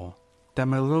uneventful that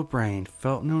my little brain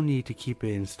felt no need to keep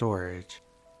it in storage.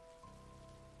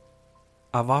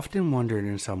 I've often wondered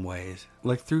in some ways,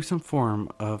 like through some form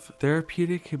of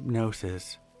therapeutic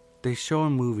hypnosis they show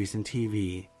in movies and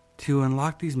TV to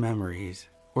unlock these memories,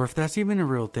 or if that's even a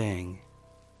real thing.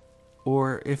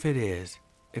 Or if it is,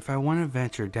 if I want to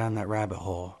venture down that rabbit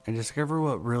hole and discover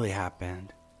what really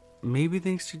happened, maybe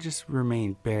things should just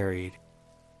remain buried.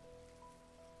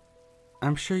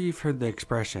 I'm sure you've heard the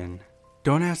expression,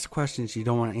 don't ask questions you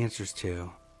don't want answers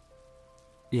to.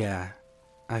 Yeah,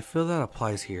 I feel that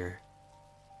applies here.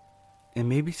 And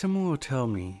maybe someone will tell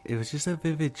me it was just a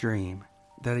vivid dream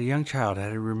that a young child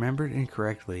had remembered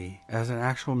incorrectly as an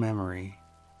actual memory.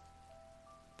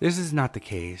 This is not the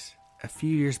case. A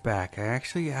few years back, I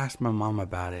actually asked my mom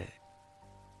about it.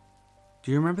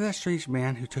 "Do you remember that strange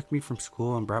man who took me from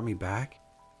school and brought me back?"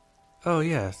 "Oh,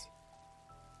 yes."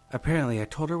 Apparently, I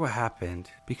told her what happened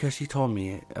because she told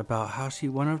me about how she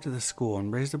went over to the school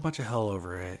and raised a bunch of hell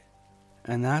over it.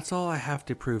 And that's all I have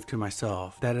to prove to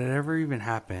myself that it ever even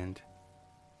happened.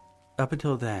 Up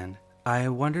until then, I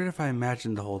wondered if I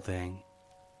imagined the whole thing.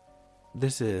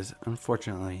 This is,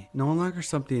 unfortunately, no longer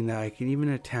something that I can even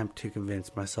attempt to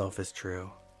convince myself is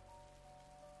true.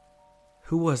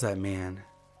 Who was that man?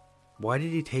 Why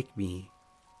did he take me?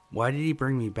 Why did he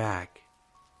bring me back?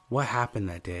 What happened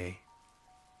that day?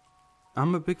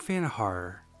 I'm a big fan of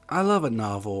horror. I love a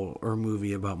novel or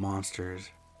movie about monsters.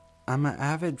 I'm an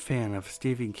avid fan of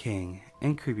Stephen King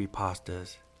and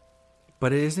creepypastas.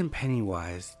 But it isn't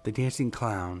Pennywise, the dancing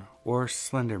clown, or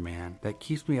Slender Man that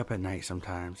keeps me up at night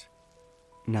sometimes.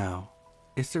 No,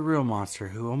 it's the real monster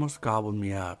who almost gobbled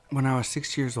me up when I was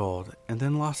 6 years old and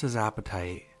then lost his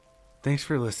appetite. Thanks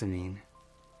for listening.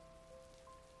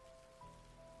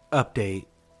 Update.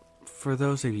 For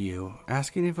those of you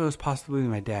asking if it was possibly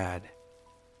my dad,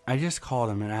 I just called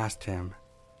him and asked him.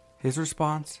 His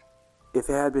response? "If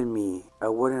it had been me, I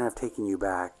wouldn't have taken you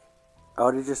back. I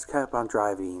would have just kept on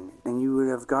driving and you would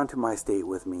have gone to my state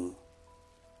with me."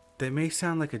 That may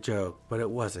sound like a joke, but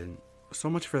it wasn't. So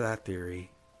much for that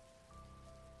theory.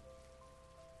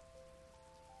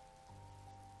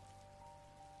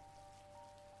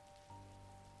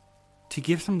 To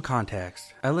give some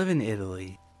context, I live in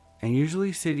Italy, and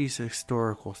usually cities'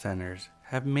 historical centers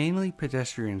have mainly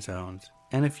pedestrian zones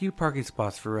and a few parking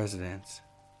spots for residents.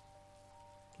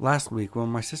 Last week, when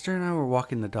my sister and I were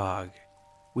walking the dog,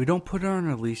 we don't put her on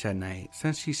a leash at night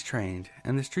since she's trained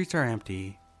and the streets are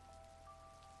empty.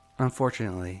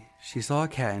 Unfortunately, she saw a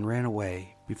cat and ran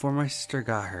away before my sister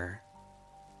got her.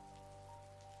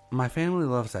 My family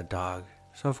loves that dog,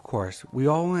 so of course, we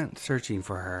all went searching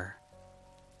for her.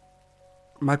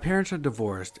 My parents are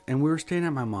divorced and we were staying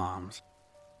at my mom's.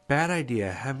 Bad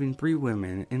idea having 3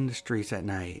 women in the streets at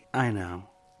night, I know,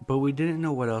 but we didn't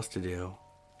know what else to do.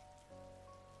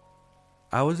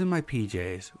 I was in my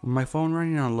PJs with my phone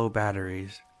running on low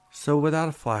batteries, so without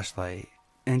a flashlight,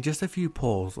 and just a few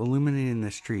poles illuminating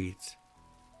the streets.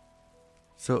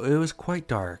 So it was quite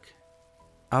dark.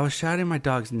 I was shouting my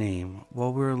dog's name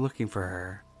while we were looking for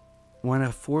her, when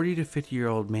a 40 to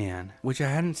 50-year-old man, which I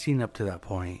hadn't seen up to that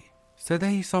point, said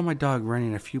that he saw my dog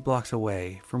running a few blocks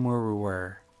away from where we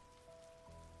were.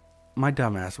 My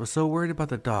dumbass was so worried about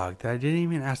the dog that I didn't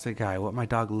even ask the guy what my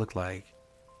dog looked like.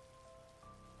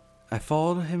 I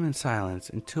followed him in silence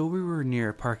until we were near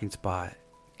a parking spot,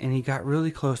 and he got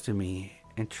really close to me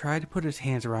and tried to put his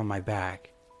hands around my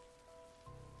back.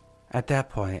 At that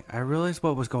point, I realized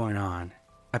what was going on.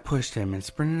 I pushed him and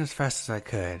sprinted as fast as I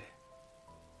could.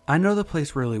 I know the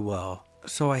place really well,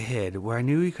 so I hid where I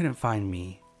knew he couldn't find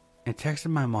me and texted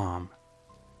my mom.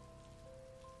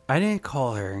 I didn't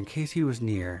call her in case he was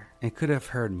near and could have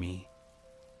heard me.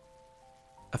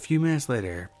 A few minutes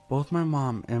later, both my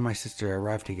mom and my sister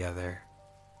arrived together.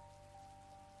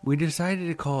 We decided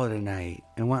to call it a night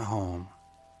and went home.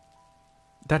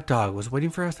 That dog was waiting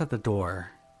for us at the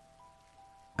door.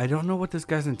 I don't know what this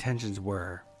guy's intentions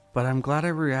were, but I'm glad I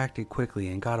reacted quickly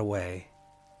and got away.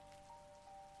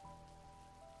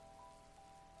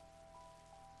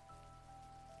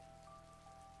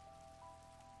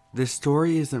 This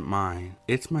story isn't mine,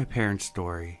 it's my parents'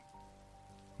 story.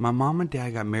 My mom and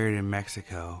dad got married in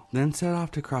Mexico, then set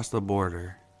off to cross the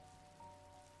border.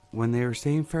 When they were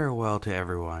saying farewell to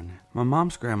everyone, my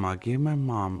mom's grandma gave my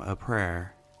mom a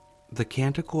prayer, the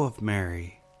Canticle of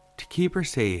Mary, to keep her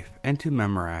safe and to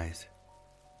memorize.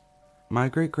 My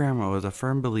great-grandma was a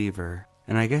firm believer,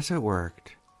 and I guess it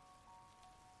worked.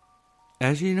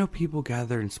 As you know, people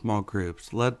gather in small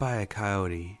groups led by a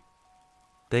coyote.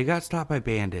 They got stopped by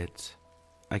bandits.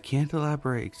 I can't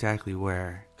elaborate exactly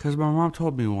where, cause my mom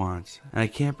told me once, and I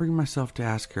can't bring myself to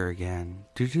ask her again,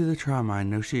 due to the trauma I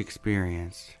know she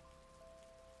experienced.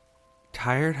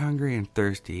 Tired, hungry, and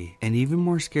thirsty, and even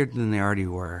more scared than they already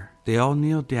were, they all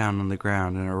kneeled down on the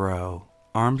ground in a row,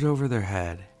 arms over their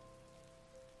head.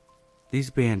 These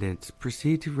bandits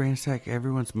proceeded to ransack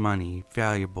everyone's money,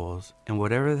 valuables, and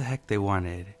whatever the heck they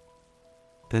wanted.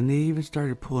 Then they even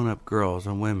started pulling up girls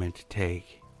and women to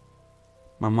take.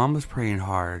 My mom was praying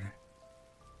hard.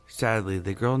 Sadly,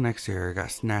 the girl next to her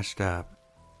got snatched up.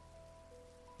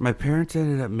 My parents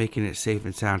ended up making it safe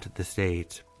and sound to the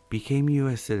States, became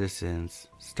U.S. citizens,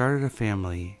 started a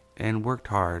family, and worked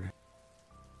hard.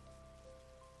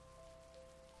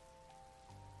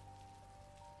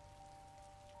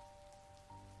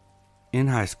 In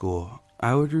high school,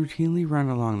 I would routinely run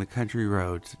along the country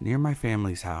roads near my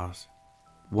family's house.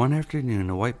 One afternoon,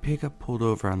 a white pickup pulled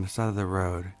over on the side of the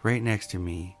road right next to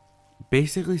me,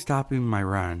 basically stopping my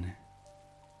run.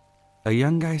 A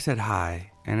young guy said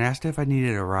hi and asked if I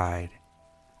needed a ride.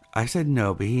 I said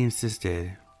no, but he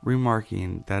insisted,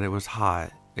 remarking that it was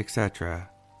hot, etc.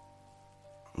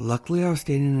 Luckily, I was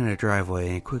standing in a driveway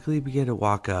and quickly began to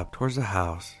walk up towards the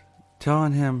house,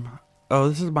 telling him, "Oh,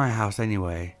 this is my house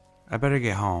anyway. I better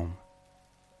get home."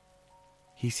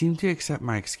 He seemed to accept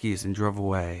my excuse and drove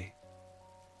away.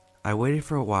 I waited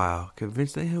for a while,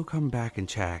 convinced that he'll come back and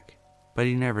check, but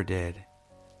he never did.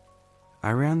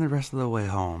 I ran the rest of the way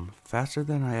home, faster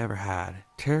than I ever had,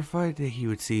 terrified that he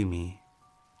would see me.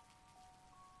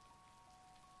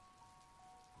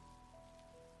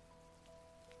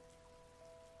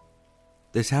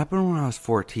 This happened when I was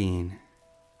 14.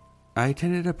 I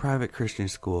attended a private Christian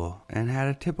school and had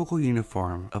a typical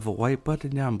uniform of a white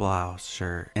button-down blouse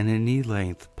shirt and a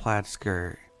knee-length plaid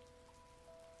skirt.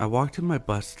 I walked to my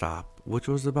bus stop, which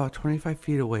was about 25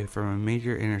 feet away from a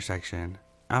major intersection,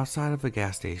 outside of a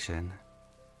gas station.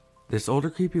 This older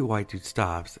creepy white dude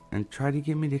stops and tried to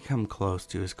get me to come close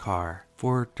to his car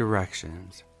for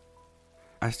directions.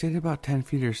 I stayed about 10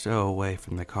 feet or so away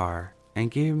from the car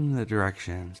and gave him the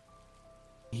directions.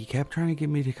 He kept trying to get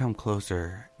me to come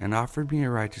closer and offered me a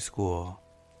ride to school.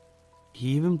 He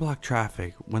even blocked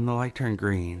traffic when the light turned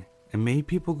green and made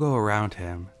people go around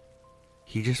him.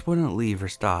 He just wouldn't leave or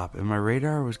stop, and my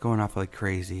radar was going off like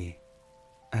crazy.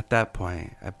 At that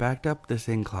point, I backed up this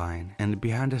incline and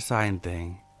behind a sign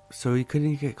thing, so he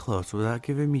couldn't get close without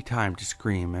giving me time to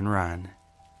scream and run.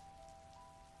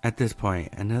 At this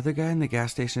point, another guy and the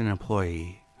gas station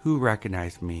employee, who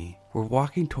recognized me, were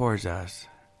walking towards us,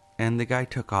 and the guy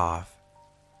took off.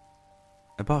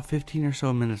 About 15 or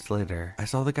so minutes later, I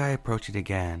saw the guy approaching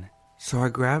again, so I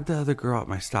grabbed the other girl at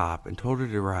my stop and told her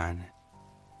to run.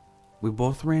 We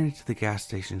both ran into the gas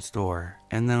station store,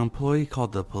 and the employee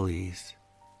called the police,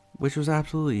 which was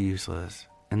absolutely useless,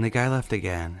 and the guy left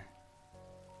again.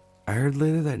 I heard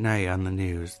later that night on the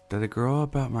news that a girl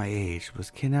about my age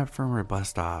was kidnapped from her bus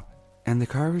stop, and the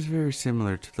car was very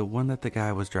similar to the one that the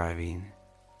guy was driving.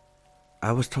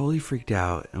 I was totally freaked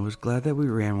out and was glad that we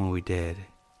ran when we did.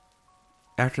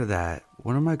 After that,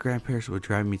 one of my grandparents would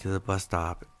drive me to the bus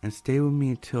stop and stay with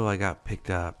me until I got picked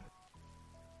up.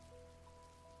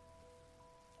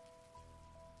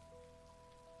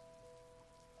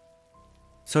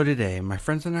 So today, my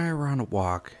friends and I were on a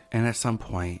walk, and at some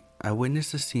point, I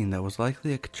witnessed a scene that was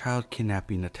likely a child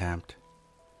kidnapping attempt.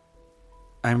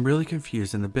 I'm really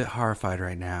confused and a bit horrified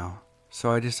right now,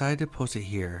 so I decided to post it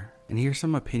here and hear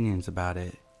some opinions about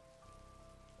it.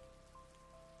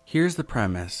 Here's the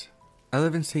premise. I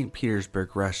live in St.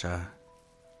 Petersburg, Russia.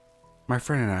 My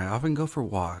friend and I often go for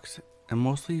walks and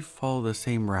mostly follow the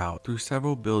same route through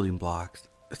several building blocks,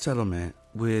 a settlement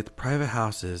with private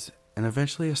houses, and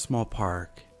eventually a small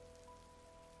park.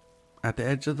 At the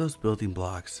edge of those building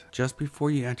blocks, just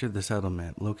before you enter the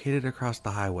settlement located across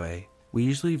the highway, we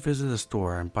usually visit a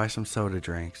store and buy some soda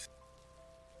drinks.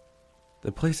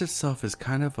 The place itself is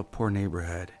kind of a poor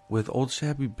neighborhood with old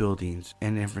shabby buildings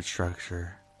and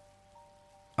infrastructure.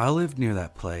 I live near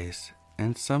that place,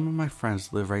 and some of my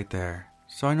friends live right there,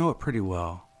 so I know it pretty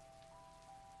well.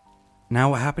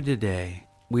 Now what happened today,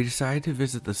 we decided to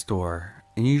visit the store,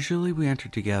 and usually we enter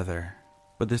together,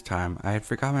 but this time I had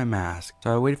forgot my mask,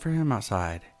 so I waited for him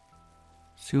outside.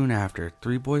 Soon after,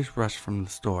 3 boys rushed from the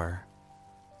store.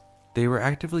 They were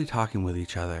actively talking with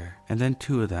each other, and then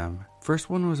 2 of them, first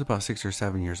one was about 6 or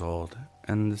 7 years old,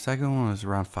 and the second one was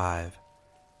around 5,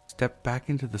 stepped back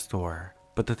into the store,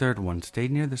 but the third one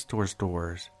stayed near the store's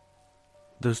doors.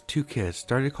 Those 2 kids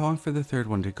started calling for the third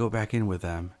one to go back in with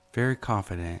them, very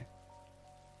confident.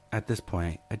 At this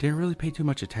point, I didn't really pay too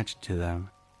much attention to them.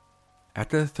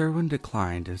 After the third one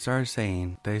declined and started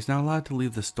saying that he's not allowed to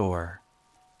leave the store,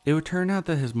 it would turn out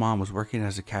that his mom was working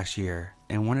as a cashier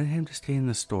and wanted him to stay in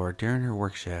the store during her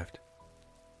work shift.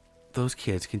 Those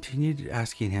kids continued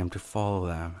asking him to follow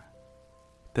them.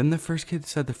 Then the first kid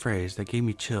said the phrase that gave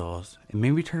me chills and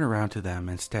made me turn around to them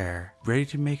and stare, ready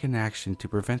to make an action to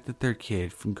prevent the third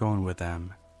kid from going with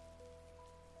them.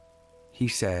 He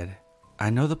said, "I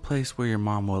know the place where your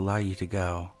mom will allow you to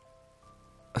go."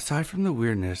 Aside from the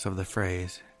weirdness of the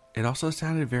phrase, it also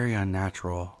sounded very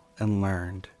unnatural and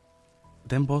learned.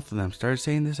 Then both of them started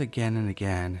saying this again and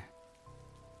again.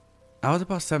 I was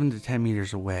about 7 to 10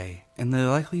 meters away, and they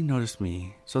likely noticed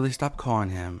me, so they stopped calling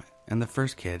him, and the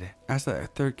first kid asked the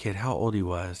third kid how old he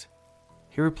was.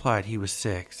 He replied he was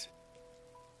 6.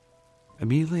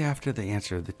 Immediately after the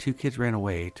answer, the 2 kids ran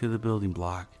away to the building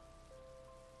block.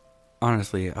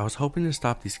 Honestly, I was hoping to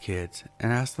stop these kids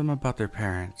and ask them about their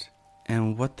parents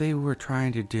and what they were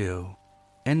trying to do,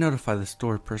 and notify the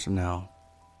store personnel,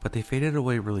 but they faded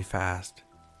away really fast.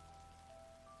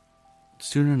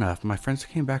 Soon enough, my friends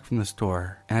came back from the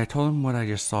store, and I told him what I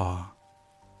just saw.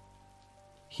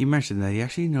 He mentioned that he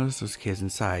actually noticed those kids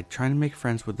inside trying to make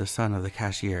friends with the son of the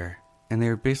cashier, and they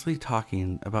were basically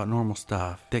talking about normal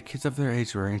stuff that kids of their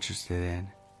age were interested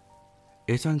in.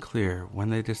 It's unclear when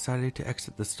they decided to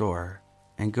exit the store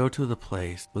and go to the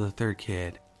place with the third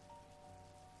kid.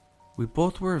 We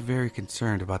both were very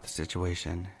concerned about the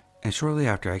situation, and shortly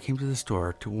after I came to the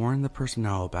store to warn the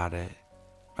personnel about it.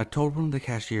 I told one of the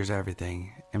cashiers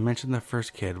everything and mentioned the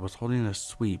first kid was holding a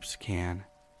sweeps can.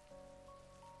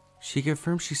 She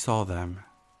confirmed she saw them,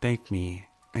 thanked me,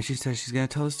 and she said she's going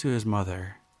to tell this to his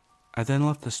mother. I then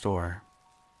left the store.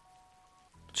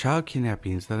 Child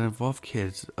kidnappings that involve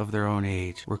kids of their own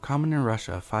age were common in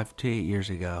Russia 5 to 8 years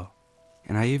ago,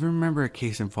 and I even remember a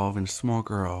case involving a small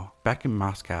girl back in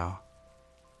Moscow.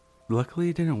 Luckily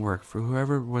it didn't work for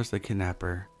whoever was the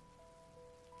kidnapper.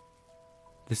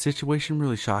 The situation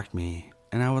really shocked me,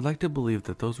 and I would like to believe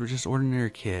that those were just ordinary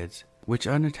kids, which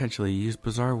unintentionally used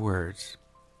bizarre words,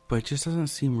 but it just doesn't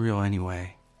seem real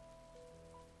anyway.